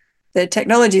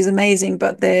technology is amazing,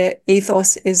 but their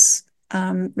ethos is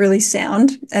really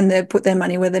sound, and they put their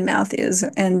money where their mouth is.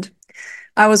 And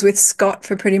I was with Scott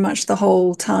for pretty much the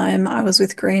whole time I was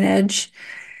with Green Edge,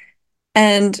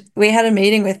 and we had a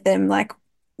meeting with them like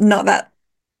not that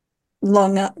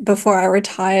long before I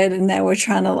retired, and they were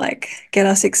trying to like get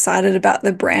us excited about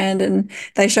the brand, and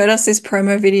they showed us this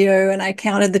promo video and I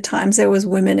counted the times there was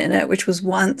women in it, which was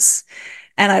once.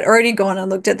 And I'd already gone and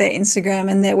looked at their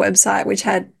Instagram and their website, which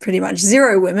had pretty much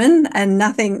 0 women and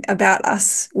nothing about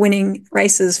us winning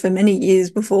races for many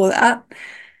years before that.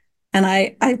 And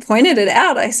I pointed it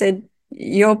out. I said,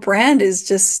 your brand is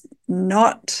just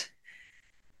not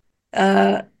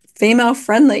female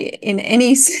friendly in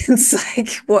any sense. Like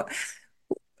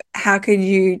how could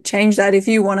you change that? If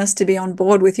you want us to be on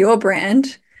board with your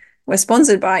brand, we're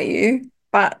sponsored by you,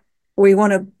 but we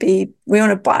want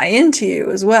to buy into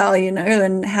you as well,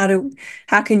 and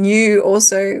how can you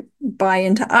also buy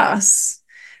into us?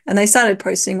 And they started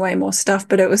posting way more stuff,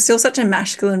 but it was still such a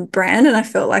masculine brand, and I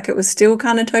felt like it was still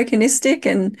kind of tokenistic.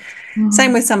 And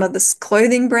same with some of the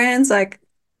clothing brands, like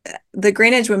the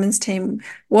Green Edge women's team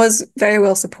was very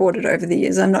well supported over the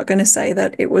years. I'm not going to say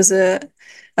that it was a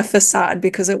facade,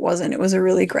 because it wasn't. It was a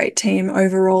really great team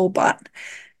overall, but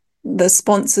the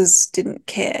sponsors didn't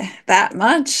care that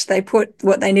much. They put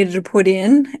what they needed to put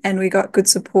in, and we got good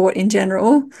support in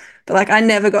general. But like I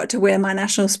never got to wear my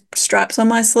national stripes on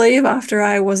my sleeve after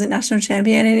I wasn't national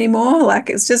champion anymore. Like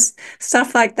it's just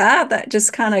stuff like that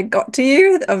just kind of got to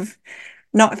you, of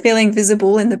not feeling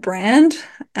visible in the brand,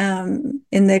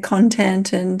 in their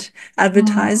content and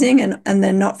advertising, and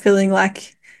then not feeling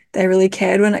like they really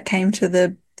cared when it came to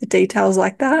the details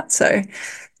like that. So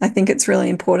I think it's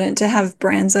really important to have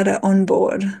brands that are on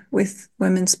board with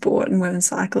women's sport and women's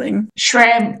cycling.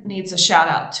 SRAM needs a shout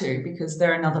out too, because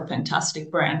they're another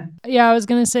fantastic brand. Yeah, I was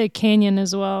going to say Canyon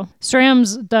as well.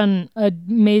 SRAM's done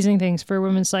amazing things for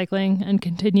women's cycling and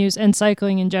continues, and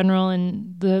cycling in general,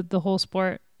 and the whole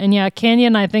sport. And yeah,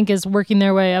 Canyon, I think, is working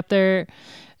their way up there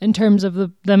in terms of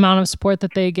the amount of support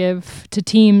that they give to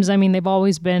teams. I mean, they've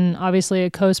always been obviously a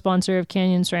co-sponsor of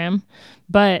Canyon SRAM,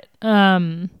 but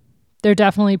they're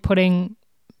definitely putting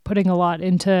a lot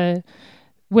into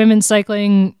women's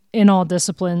cycling in all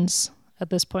disciplines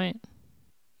at this point.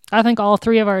 I think all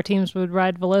 3 of our teams would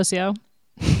ride Velocio.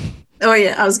 Oh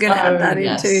yeah, I was going to add that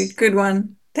in too. Good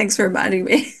one. Thanks for reminding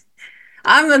me.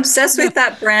 I'm obsessed with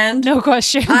that brand. No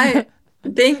question.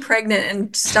 being pregnant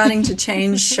and starting to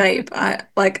change shape,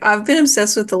 I've been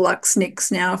obsessed with the Luxe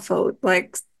Nicks now for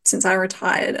like since I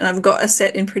retired, and I've got a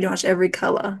set in pretty much every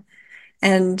color,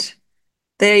 and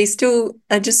they still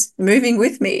are just moving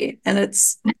with me, and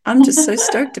I'm just so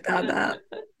stoked about that.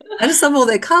 I just love all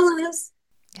their colors.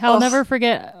 I'll never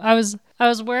forget. I was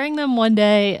wearing them one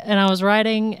day, and I was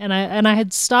riding, and I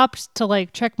had stopped to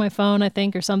like check my phone, I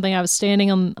think, or something. I was standing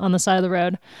on the side of the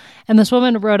road, and this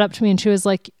woman rode up to me, and she was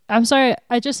like, "I'm sorry,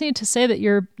 I just need to say that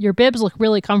your bibs look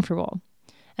really comfortable."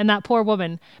 And that poor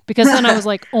woman, because then I was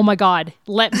like, oh my God,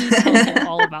 let me tell you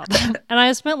all about them. And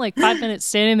I spent like 5 minutes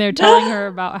standing there telling her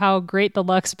about how great the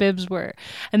Luxe bibs were.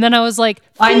 And then I was like,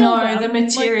 I know the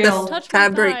material, like, the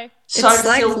fabric, so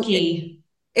silky.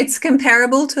 It's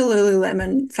comparable to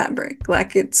Lululemon fabric.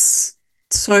 Like, it's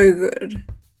so good.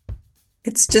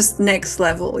 It's just next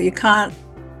level. You can't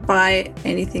buy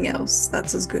anything else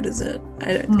that's as good as it,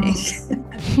 I don't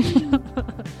think.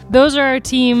 Those are our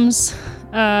teams.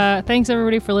 Thanks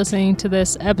everybody for listening to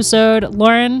this episode.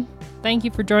 Lauren, thank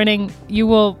you for joining. You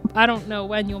will, I don't know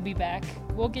when you'll be back.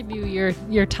 We'll give you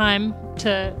your time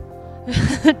to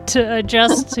to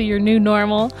adjust to your new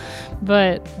normal,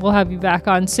 but we'll have you back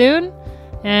on soon.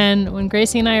 And when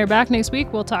Gracie and I are back next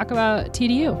week, we'll talk about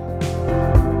TDU.